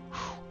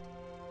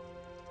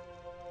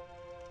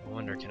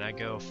wonder, can I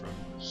go from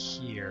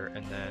here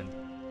and then...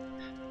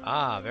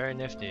 Ah, very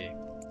nifty.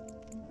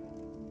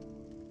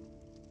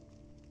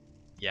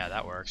 Yeah,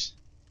 that works.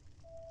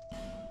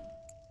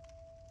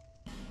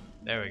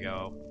 There we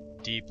go.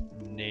 Deep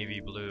navy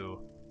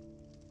blue.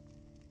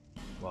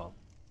 Well,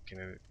 okay,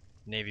 maybe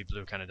navy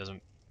blue kind of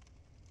doesn't...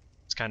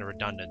 It's kind of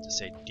redundant to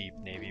say deep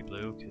navy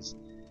blue, because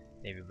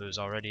navy blue is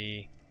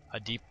already a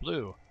deep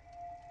blue.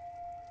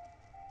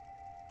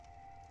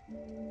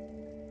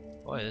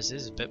 Boy, this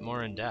is a bit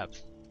more in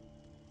depth.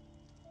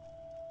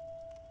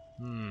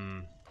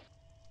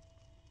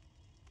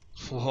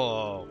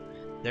 Whoa.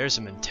 There's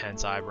some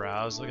intense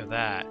eyebrows. Look at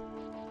that.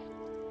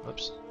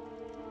 Whoops.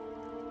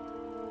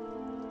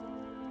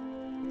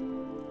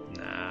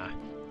 Nah.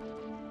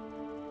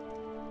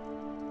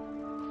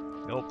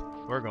 Nope.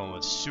 We're going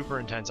with super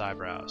intense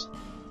eyebrows.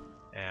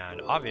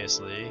 And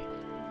obviously...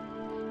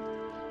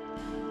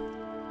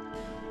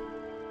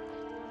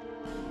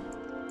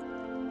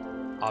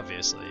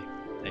 Obviously,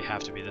 they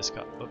have to be this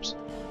color. Whoops.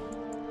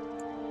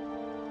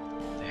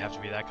 They have to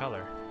be that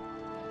color.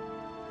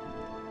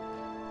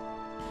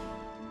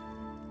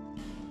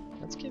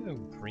 Let's give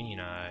him green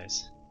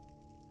eyes.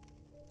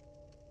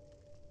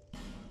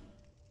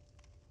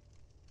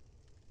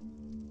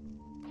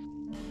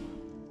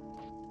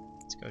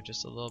 Let's go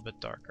just a little bit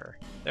darker.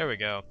 There we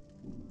go.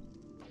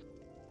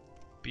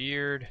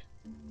 Beard.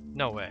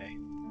 No way.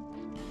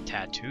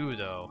 Tattoo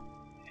though.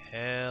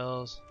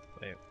 Hells.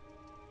 Wait.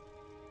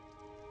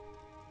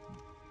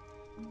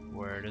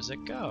 Where does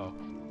it go?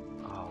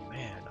 Oh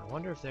man, I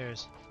wonder if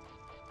there's...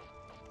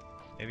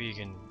 Maybe you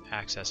can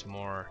access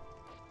more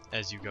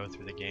as you go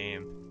through the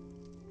game.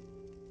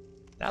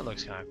 That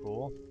looks kind of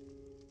cool.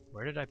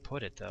 Where did I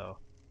put it though?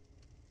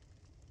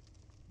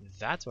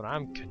 That's what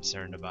I'm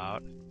concerned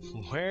about.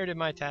 Where did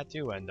my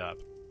tattoo end up?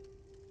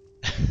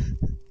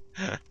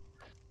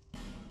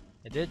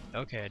 I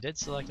did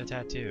select a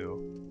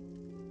tattoo.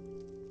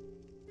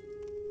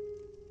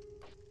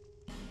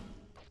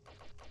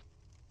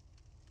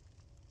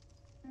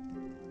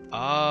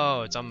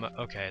 Oh, it's on my,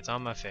 okay, it's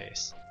on my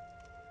face.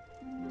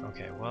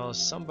 Okay, well,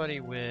 somebody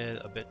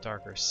with a bit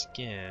darker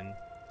skin,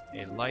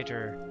 a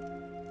lighter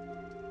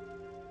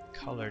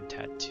colored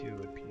tattoo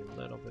would be a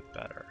little bit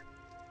better.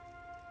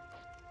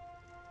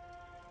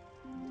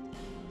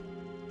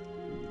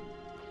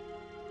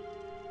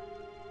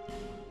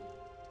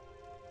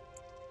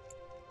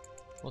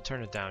 We'll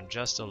turn it down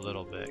just a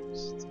little bit,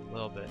 'cause it's a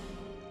little bit.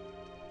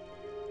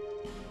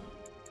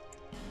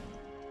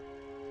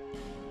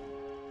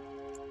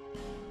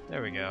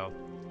 There we go.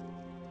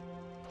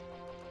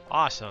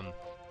 Awesome.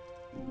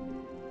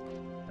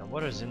 Now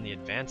what is in the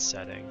advanced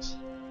settings?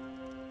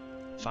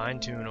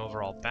 Fine-tune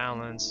overall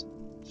balance,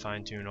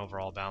 fine-tune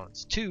overall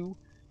balance 2,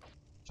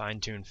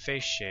 fine-tune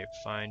face shape,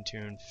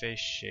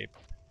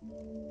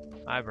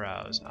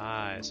 eyebrows,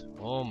 eyes.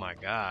 Oh my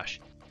gosh.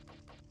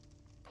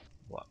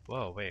 What?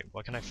 Whoa, wait.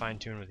 What can I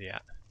fine-tune with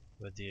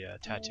the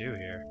tattoo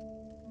here?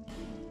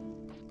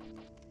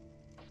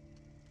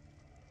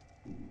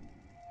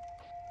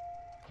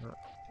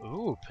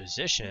 Ooh,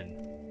 position.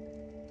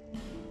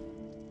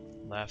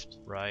 Left,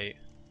 right.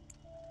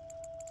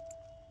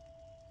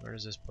 Where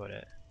does this put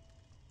it?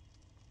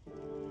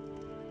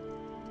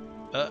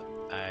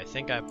 I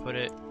think I put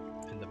it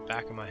in the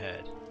back of my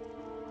head.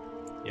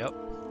 Yep.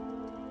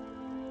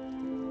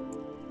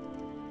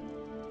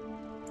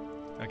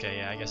 Okay,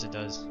 yeah, I guess it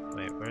does.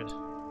 Wait, where is...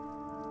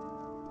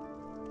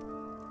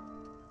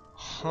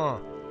 Huh.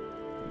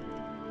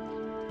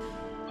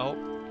 Oh,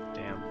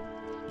 damn.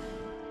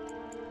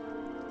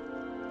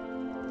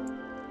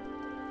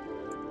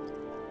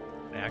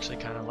 I actually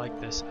kind of like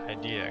this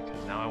idea,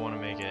 because now I want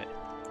to make it...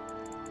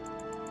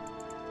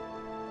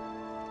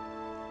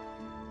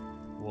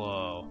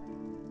 Whoa.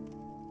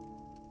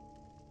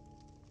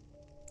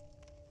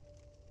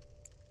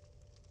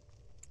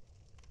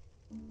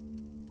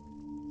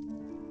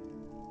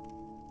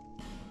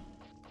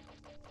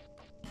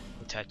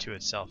 The tattoo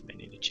itself may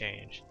need to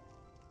change,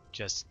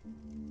 just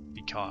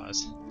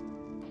because.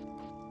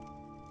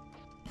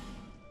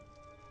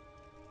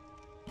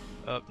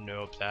 Oh,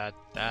 nope, that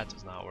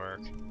does not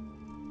work.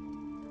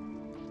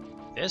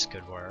 This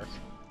could work.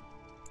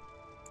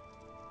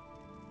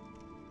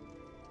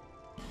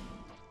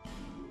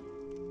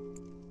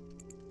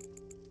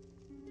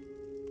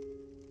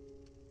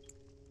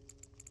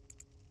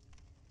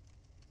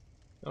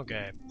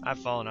 Okay, I've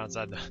fallen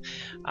outside the...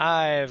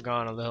 I've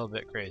gone a little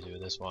bit crazy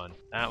with this one.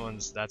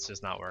 That's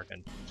just not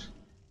working.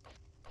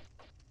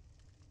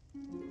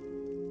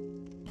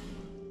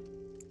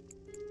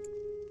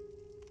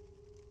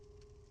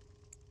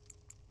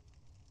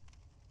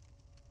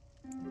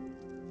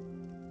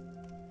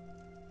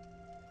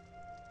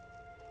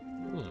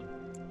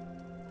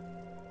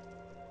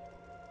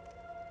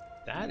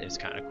 That is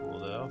kind of cool,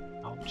 though.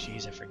 Oh,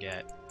 jeez, I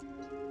forget.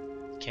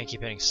 Can't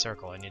keep hitting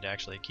circle. I need to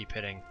actually keep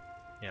hitting,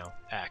 you know,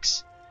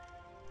 X.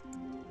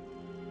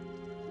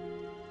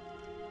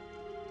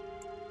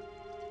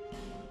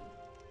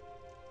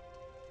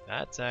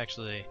 That's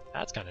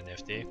kind of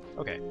nifty.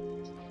 Okay.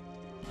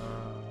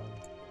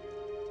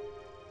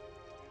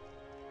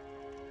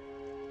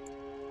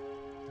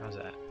 How's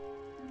that?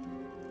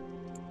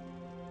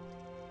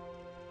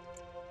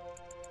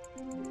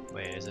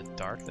 Wait, is it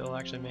dark that'll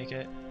actually make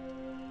it?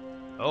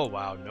 Oh,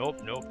 wow.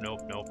 Nope, nope,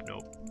 nope, nope,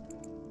 nope.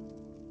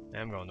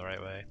 I'm going the right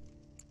way.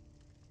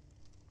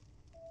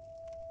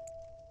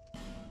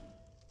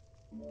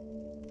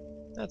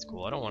 That's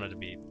cool. I don't want it to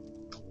be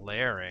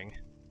glaring.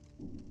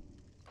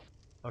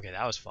 Okay,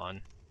 that was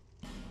fun.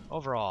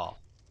 Overall.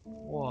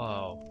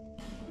 Whoa.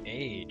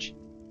 Age.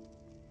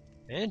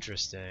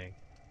 Interesting.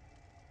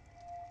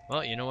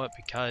 Well, you know what?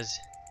 Because...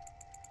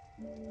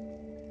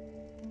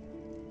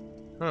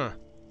 Huh.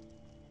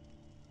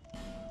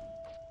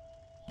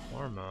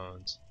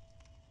 Hormones.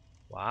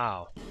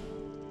 Wow.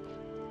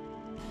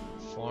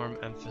 Form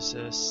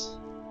emphasis.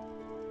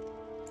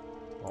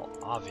 Well,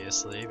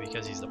 obviously,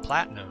 because he's the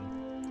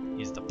platinum.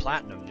 He's the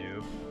platinum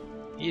noob.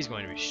 He's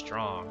going to be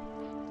strong.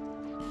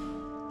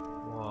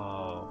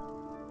 Whoa.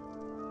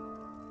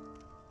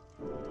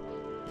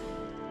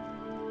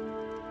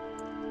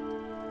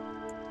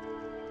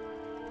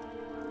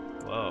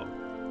 Whoa.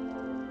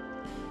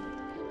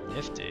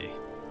 Nifty.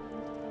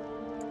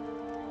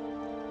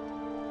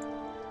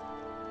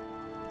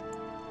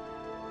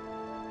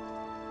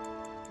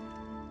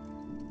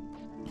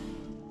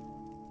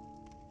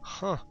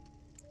 Huh.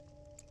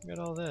 Look at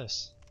all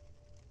this.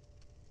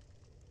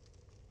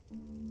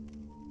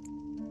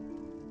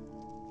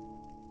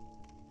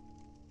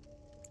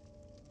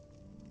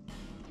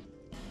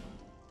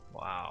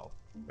 Wow.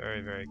 Very,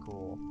 very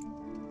cool.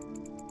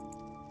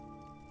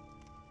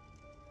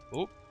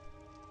 Oop.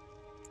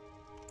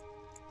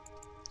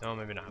 No,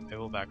 maybe not. Maybe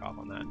we'll back off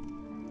on that.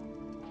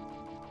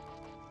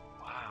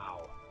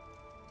 Wow.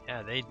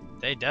 Yeah,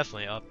 they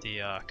definitely upped the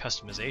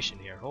customization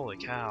here. Holy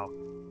cow.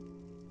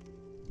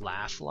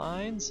 Laugh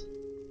lines?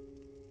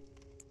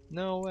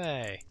 No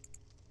way.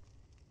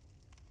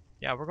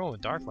 Yeah, we're going with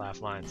dark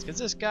laugh lines, because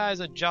this guy's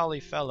a jolly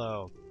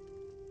fellow.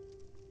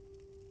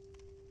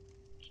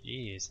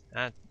 Jeez,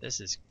 this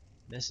is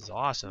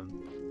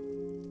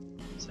awesome.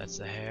 Sets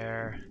the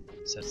hair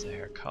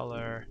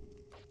color,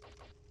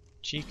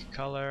 cheek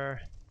color.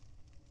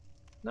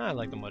 No, I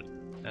like them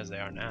as they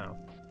are now.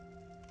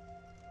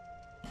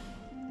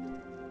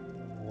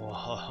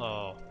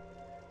 Whoa.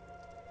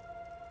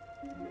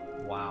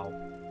 Wow.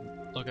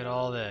 Look at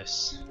all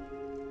this.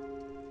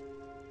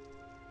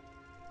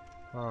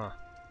 Huh.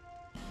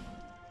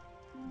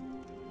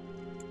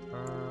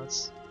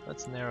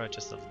 Let's narrow it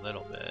just a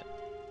little bit.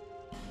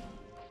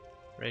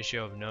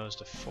 Ratio of nose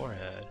to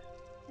forehead.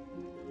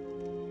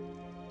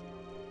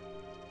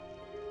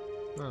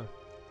 Huh.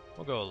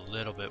 We'll go a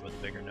little bit with a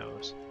bigger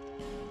nose.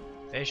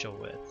 Facial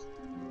width.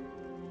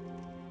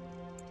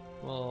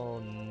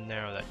 We'll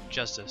narrow that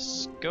just a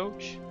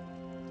scotch.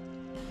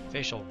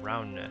 Facial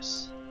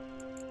roundness.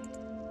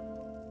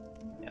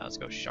 Yeah, let's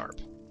go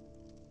sharp.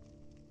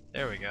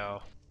 There we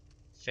go.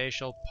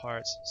 Facial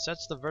parts.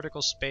 Sets the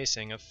vertical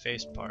spacing of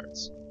face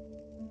parts.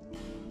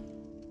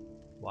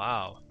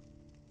 Wow.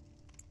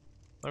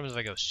 What happens if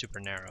I go super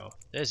narrow?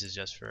 This is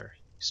just for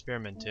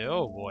experiment 2.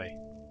 Oh boy.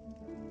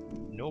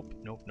 Nope,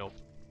 nope, nope.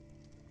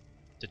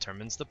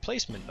 Determines the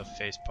placement of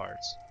face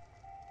parts.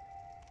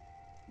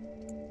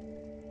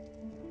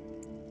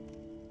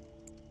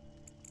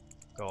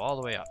 Go all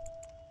the way up.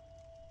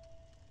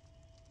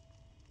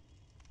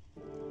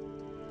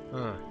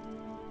 Huh.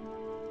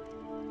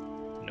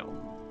 No.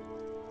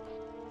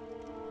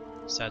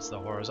 Sets the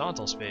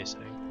horizontal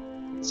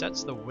spacing.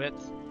 Sets the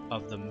width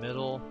of the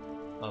middle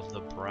of the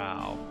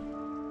brow.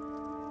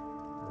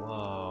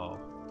 Whoa.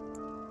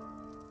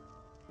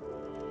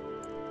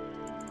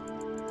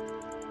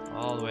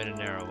 All the way to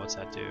narrow. What's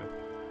that do?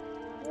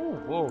 Ooh,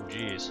 whoa,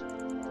 jeez.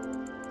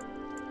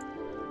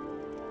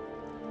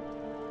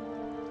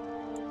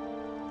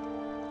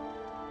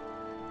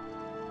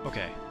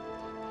 Okay.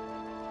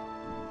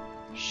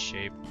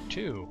 Shape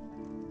 2.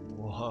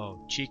 Whoa.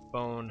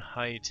 Cheekbone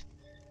height.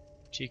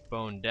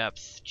 Cheekbone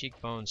depth.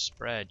 Cheekbone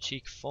spread.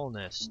 Cheek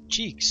fullness.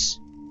 Cheeks!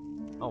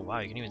 Oh wow,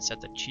 you can even set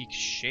the cheek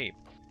shape.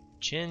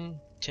 Chin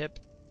tip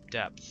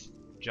depth.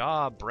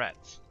 Jaw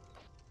breadth.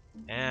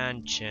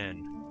 And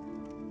chin.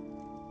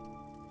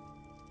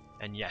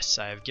 And yes,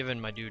 I have given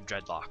my dude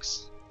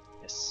dreadlocks.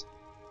 Yes.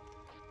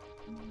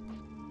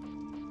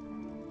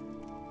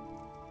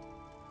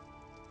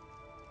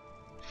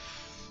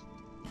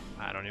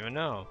 I don't even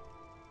know.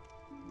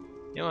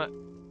 You know what?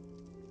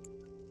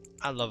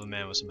 I love a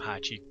man with some high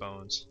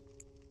cheekbones.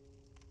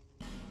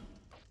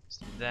 Let's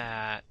do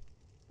that.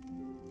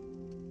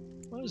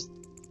 What is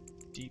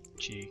deep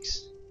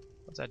cheeks?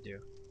 What's that do?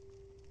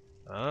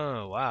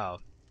 Oh, wow.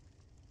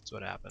 That's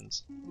what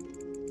happens.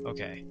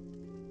 Okay.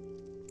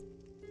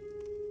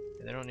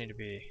 They don't need to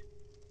be...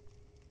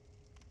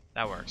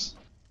 That works.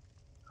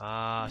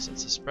 Ah, so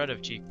it's a spread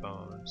of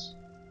cheekbones.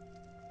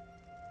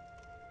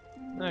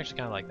 I actually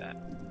kind of like that.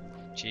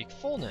 Cheek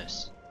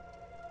fullness.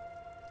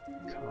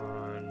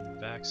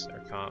 Convex or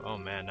con... Oh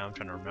man, now I'm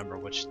trying to remember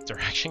which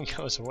direction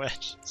goes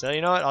which. So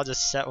you know what? I'll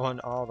just set one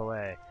all the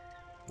way.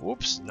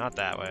 Whoops, not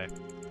that way.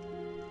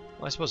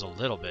 Well, I suppose a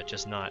little bit,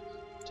 just not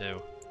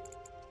to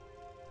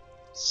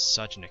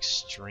such an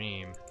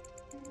extreme.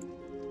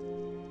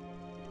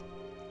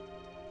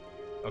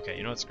 Okay,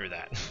 you know what? Screw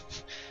that.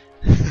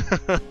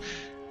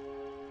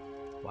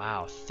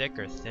 Wow, thick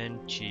or thin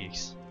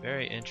cheeks.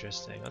 Very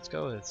interesting. Let's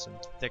go with some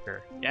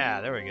thicker.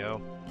 Yeah, there we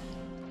go.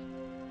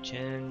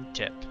 Chin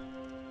tip.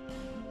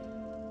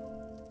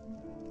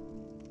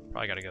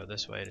 Probably gotta go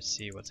this way to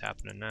see what's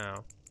happening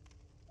now.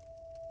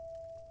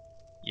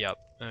 Yep,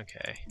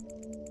 okay.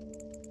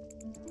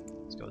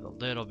 Let's go with a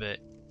little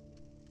bit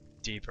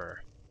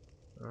deeper.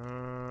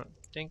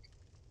 Dink.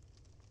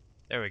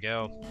 There we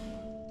go.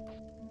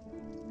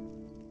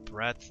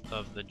 Breadth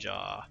of the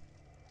jaw.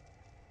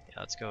 Yeah,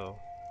 let's go.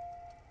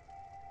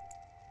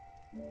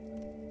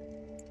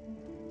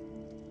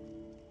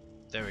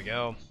 There we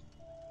go.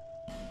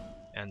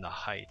 And the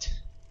height.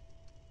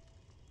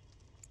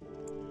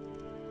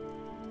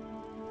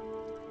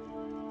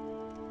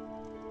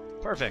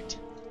 Perfect.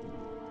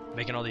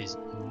 Making all these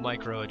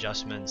micro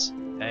adjustments.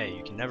 Hey,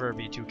 you can never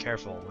be too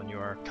careful when you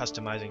are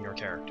customizing your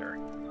character.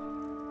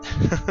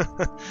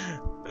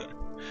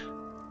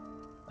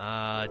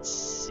 Let's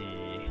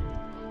see.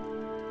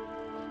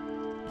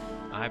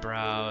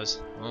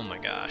 Eyebrows. Oh my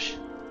gosh.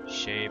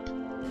 Shape.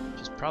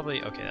 Just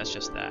probably, okay, that's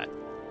just that.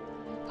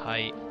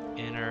 Height,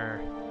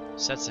 inner,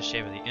 sets the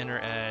shape of the inner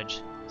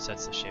edge,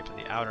 sets the shape of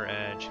the outer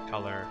edge,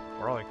 color.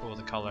 We're already cool with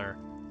the color.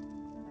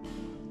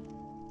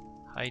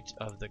 Height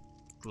of the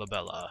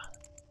glabella.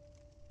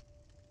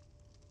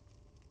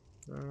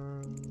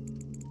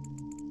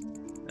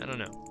 I don't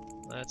know.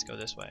 Let's go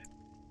this way.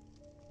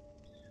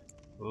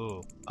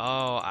 Ooh.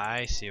 Oh,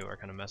 I see what we're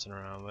kind of messing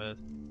around with.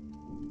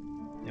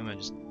 I'm gonna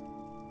just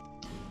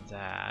do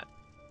that.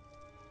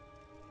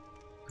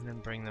 And then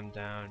bring them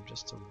down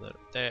just a little.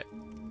 There.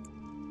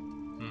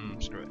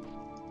 Screw it.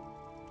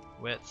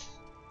 Width.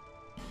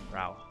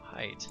 Brow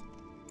height.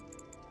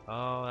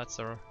 Oh, that's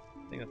the. I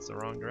think that's the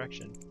wrong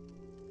direction.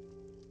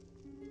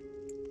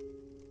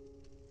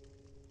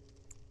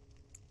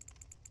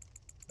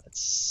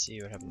 Let's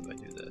see what happens if I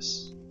do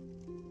this.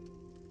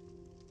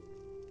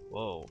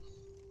 Whoa.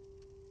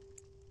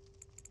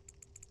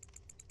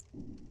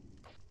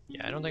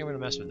 Yeah, I don't think I'm gonna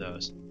mess with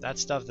those.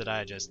 That's stuff that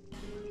I just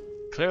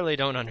clearly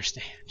don't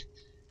understand.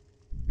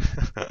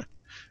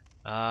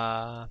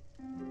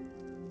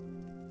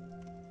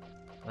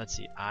 Let's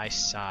see, eye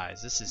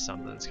size. This is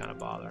something that's kind of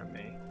bothering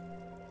me.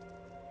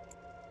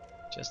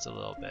 Just a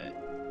little bit.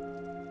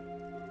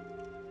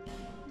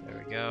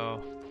 There we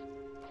go.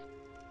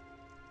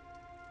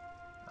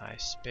 Eye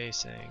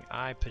spacing,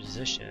 eye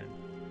position.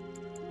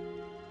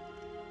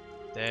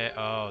 There,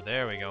 oh,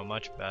 there we go,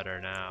 much better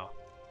now.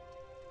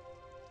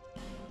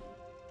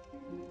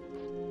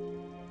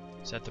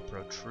 Set the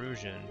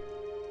protrusion.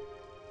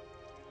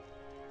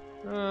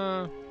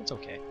 It's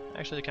okay. I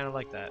actually kind of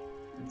like that.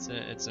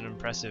 It's an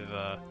impressive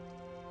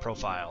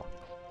profile.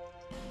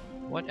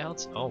 What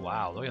else? Oh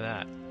wow, look at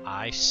that.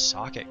 Eye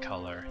socket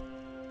color.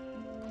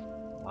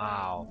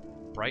 Wow.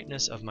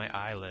 Brightness of my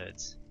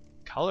eyelids.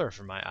 Color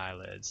for my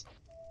eyelids.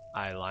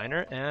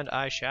 Eyeliner and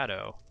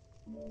eyeshadow.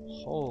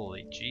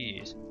 Holy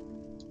jeez.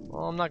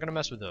 Well, I'm not gonna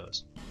mess with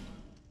those.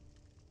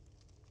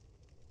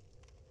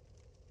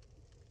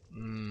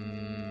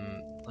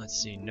 Let's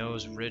see,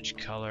 nose ridge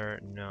color,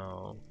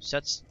 no.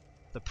 Sets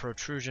the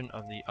protrusion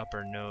of the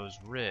upper nose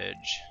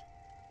ridge.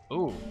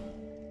 Ooh.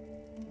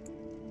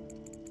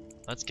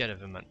 Let's get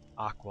him an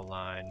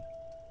aquiline.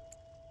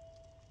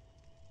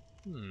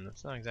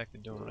 That's not exactly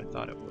doing what I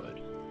thought it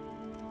would.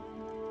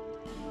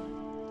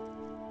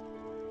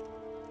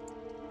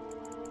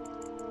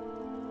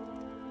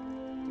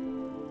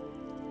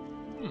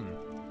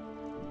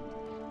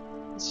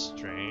 That's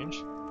strange.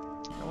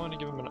 I want to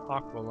give him an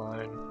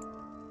aquiline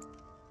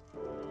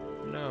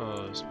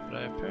nose, but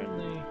I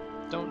apparently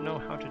don't know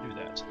how to do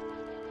that.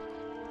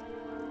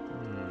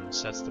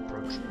 Sets the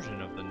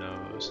protrusion of the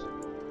nose.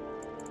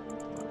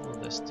 What will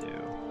this do?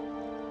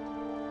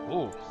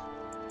 Ooh.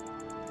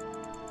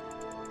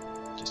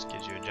 Just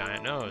gives you a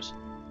giant nose.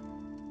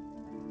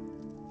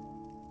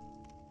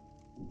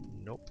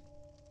 Nope.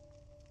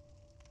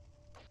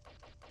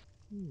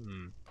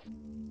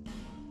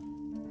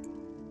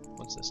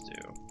 What's this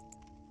do?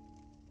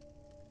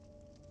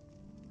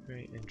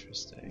 Very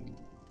interesting.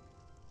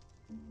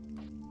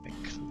 I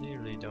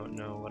clearly don't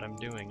know what I'm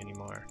doing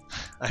anymore.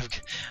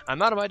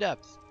 I'm out of my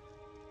depth.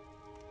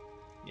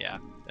 Yeah,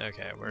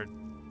 okay,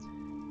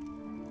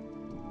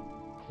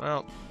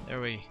 Well,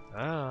 there we...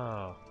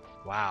 Oh,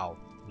 wow.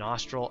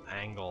 Nostril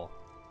angle.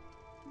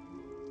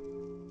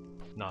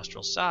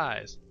 Nostril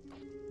size.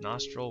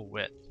 Nostril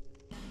width.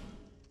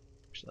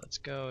 So let's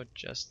go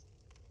just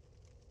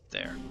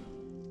there.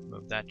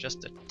 Move that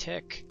just a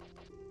tick.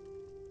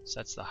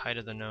 Sets the height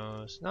of the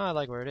nose. No, I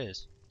like where it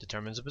is.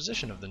 Determines the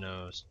position of the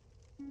nose.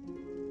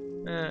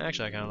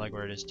 Actually, I kind of like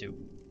where it is too,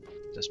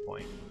 at this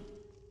point.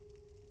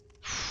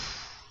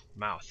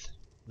 Mouth.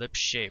 Lip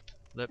shape.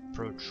 Lip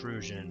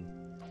protrusion.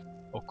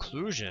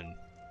 Occlusion.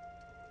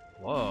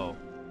 Whoa.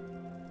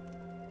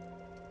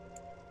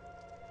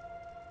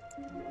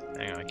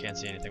 Hang on, I can't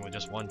see anything with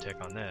just one tick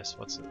on this.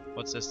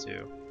 What's this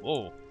do?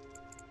 Whoa.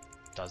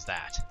 Does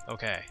that.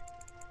 Okay.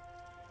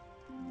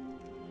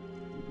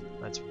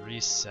 Let's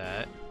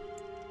reset.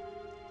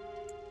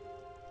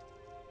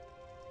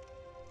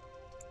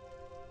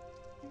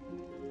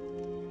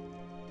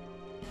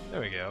 There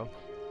we go.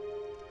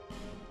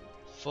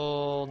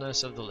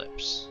 Fullness of the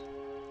lips.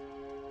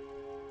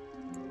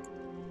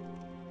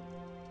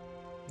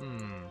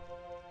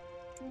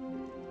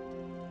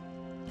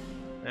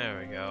 There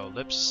we go.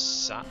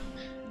 Lips.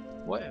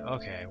 What?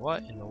 Okay,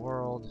 what in the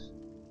world?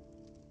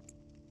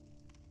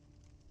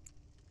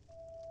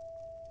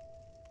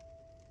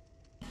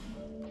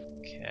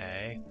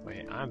 Okay,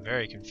 wait, I'm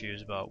very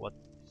confused about what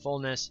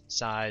fullness,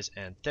 size,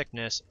 and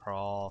thickness are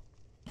all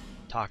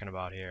talking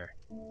about here.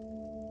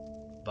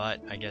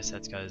 But I guess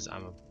that's because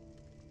I'm a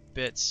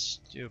bit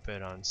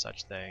stupid on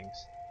such things.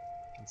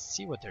 I can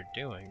see what they're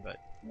doing, but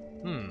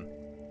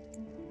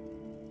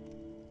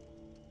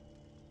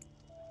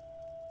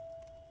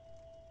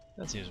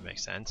that seems to make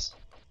sense.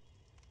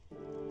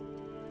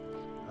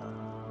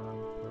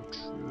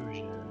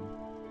 Protrusion.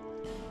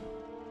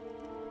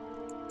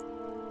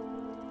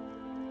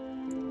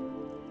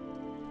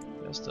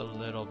 Just a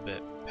little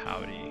bit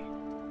pouty.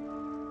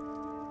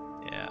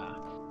 Yeah.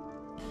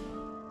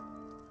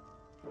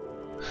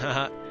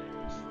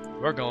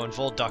 We're going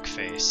full duck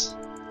face.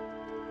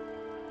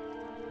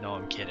 No,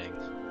 I'm kidding.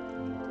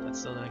 That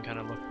still didn't kind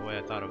of look the way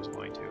I thought it was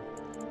going to.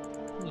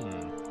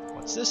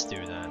 What's this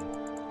do then?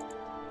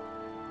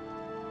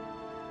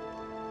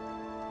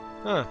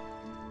 Huh.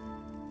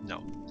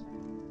 No.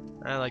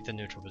 I like the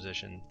neutral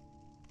position.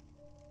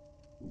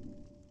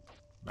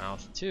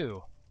 Mouth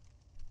too.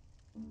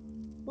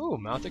 Ooh,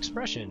 mouth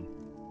expression.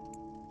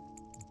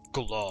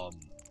 Glum,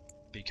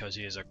 because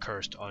he is a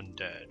cursed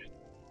undead.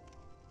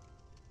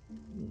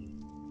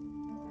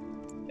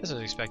 Guess I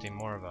was expecting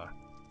more of a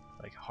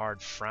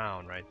hard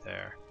frown right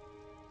there.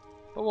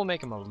 But we'll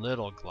make him a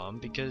little glum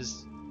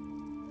because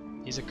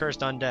he's a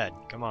cursed undead.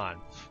 Come on.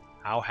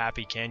 How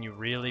happy can you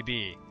really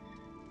be?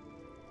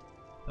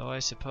 Though I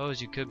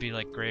suppose you could be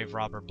like Grave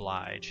Robber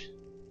Blige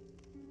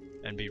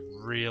and be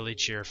really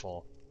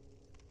cheerful.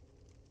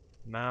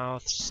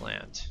 Mouth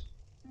slant.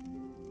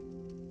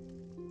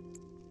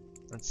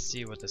 Let's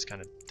see what this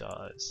kind of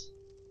does.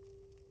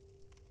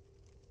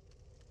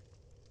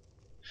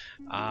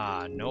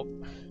 Ah,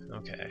 nope.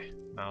 Okay.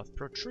 Mouth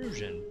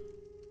protrusion.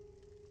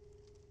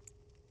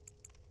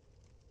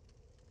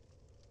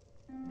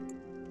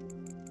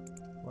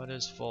 What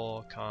is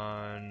full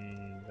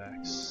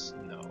convex?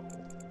 No.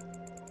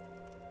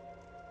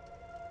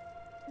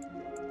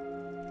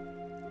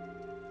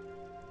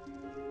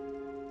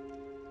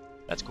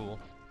 That's cool.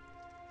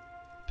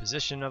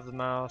 Position of the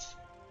mouth?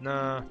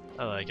 Nah,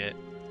 I like it.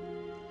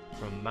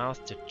 From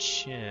mouth to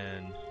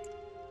chin.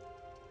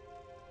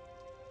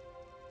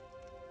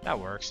 That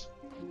works.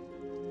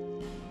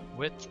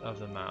 Width of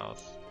the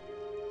mouth.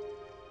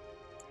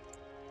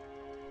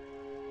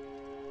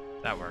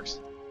 That works.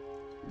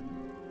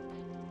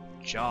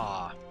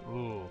 Jaw.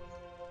 Ooh.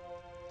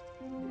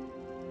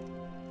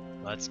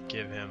 Let's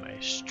give him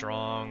a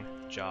strong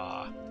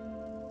jaw.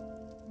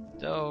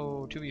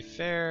 Though, to be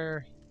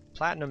fair,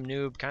 Platinum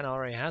Noob kind of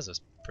already has a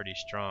pretty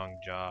strong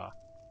jaw.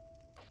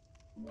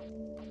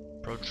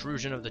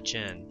 Protrusion of the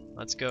chin.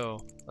 Let's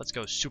go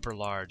super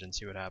large and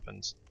see what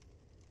happens.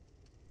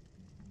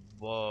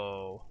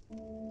 Whoa.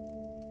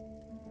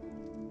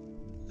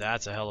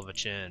 That's a hell of a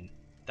chin.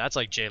 That's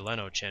like Jay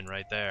Leno chin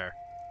right there.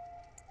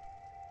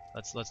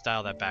 Let's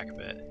dial that back a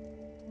bit.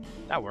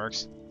 That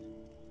works.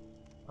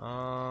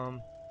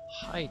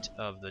 Height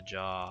of the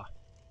jaw.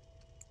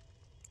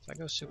 If I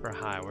go super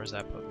high, where's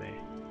that put me?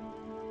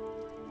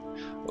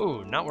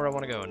 Ooh, not where I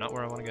want to go, not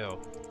where I want to go.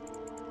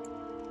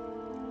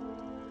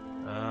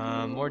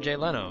 More Jay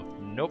Leno.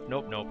 Nope,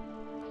 nope, nope.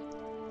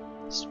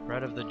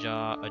 Spread of the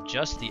jaw.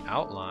 Adjust the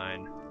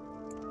outline.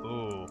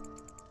 Ooh.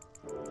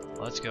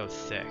 Let's go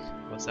thick.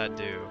 What's that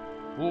do?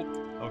 Ooh.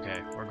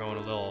 Okay, we're going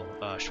a little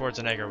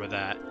Schwarzenegger with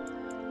that.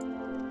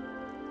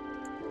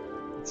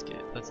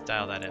 Let's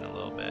dial that in a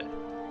little bit.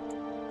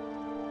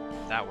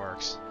 That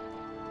works.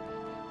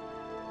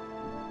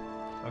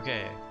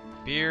 Okay.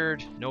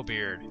 Beard, no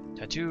beard.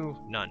 Tattoo,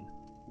 none.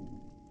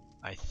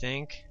 I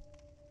think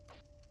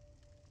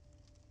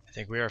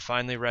we are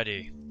finally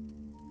ready.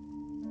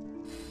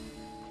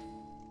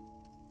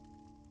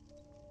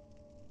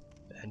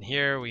 And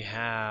here we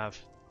have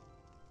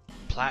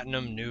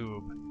Platinum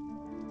Noob.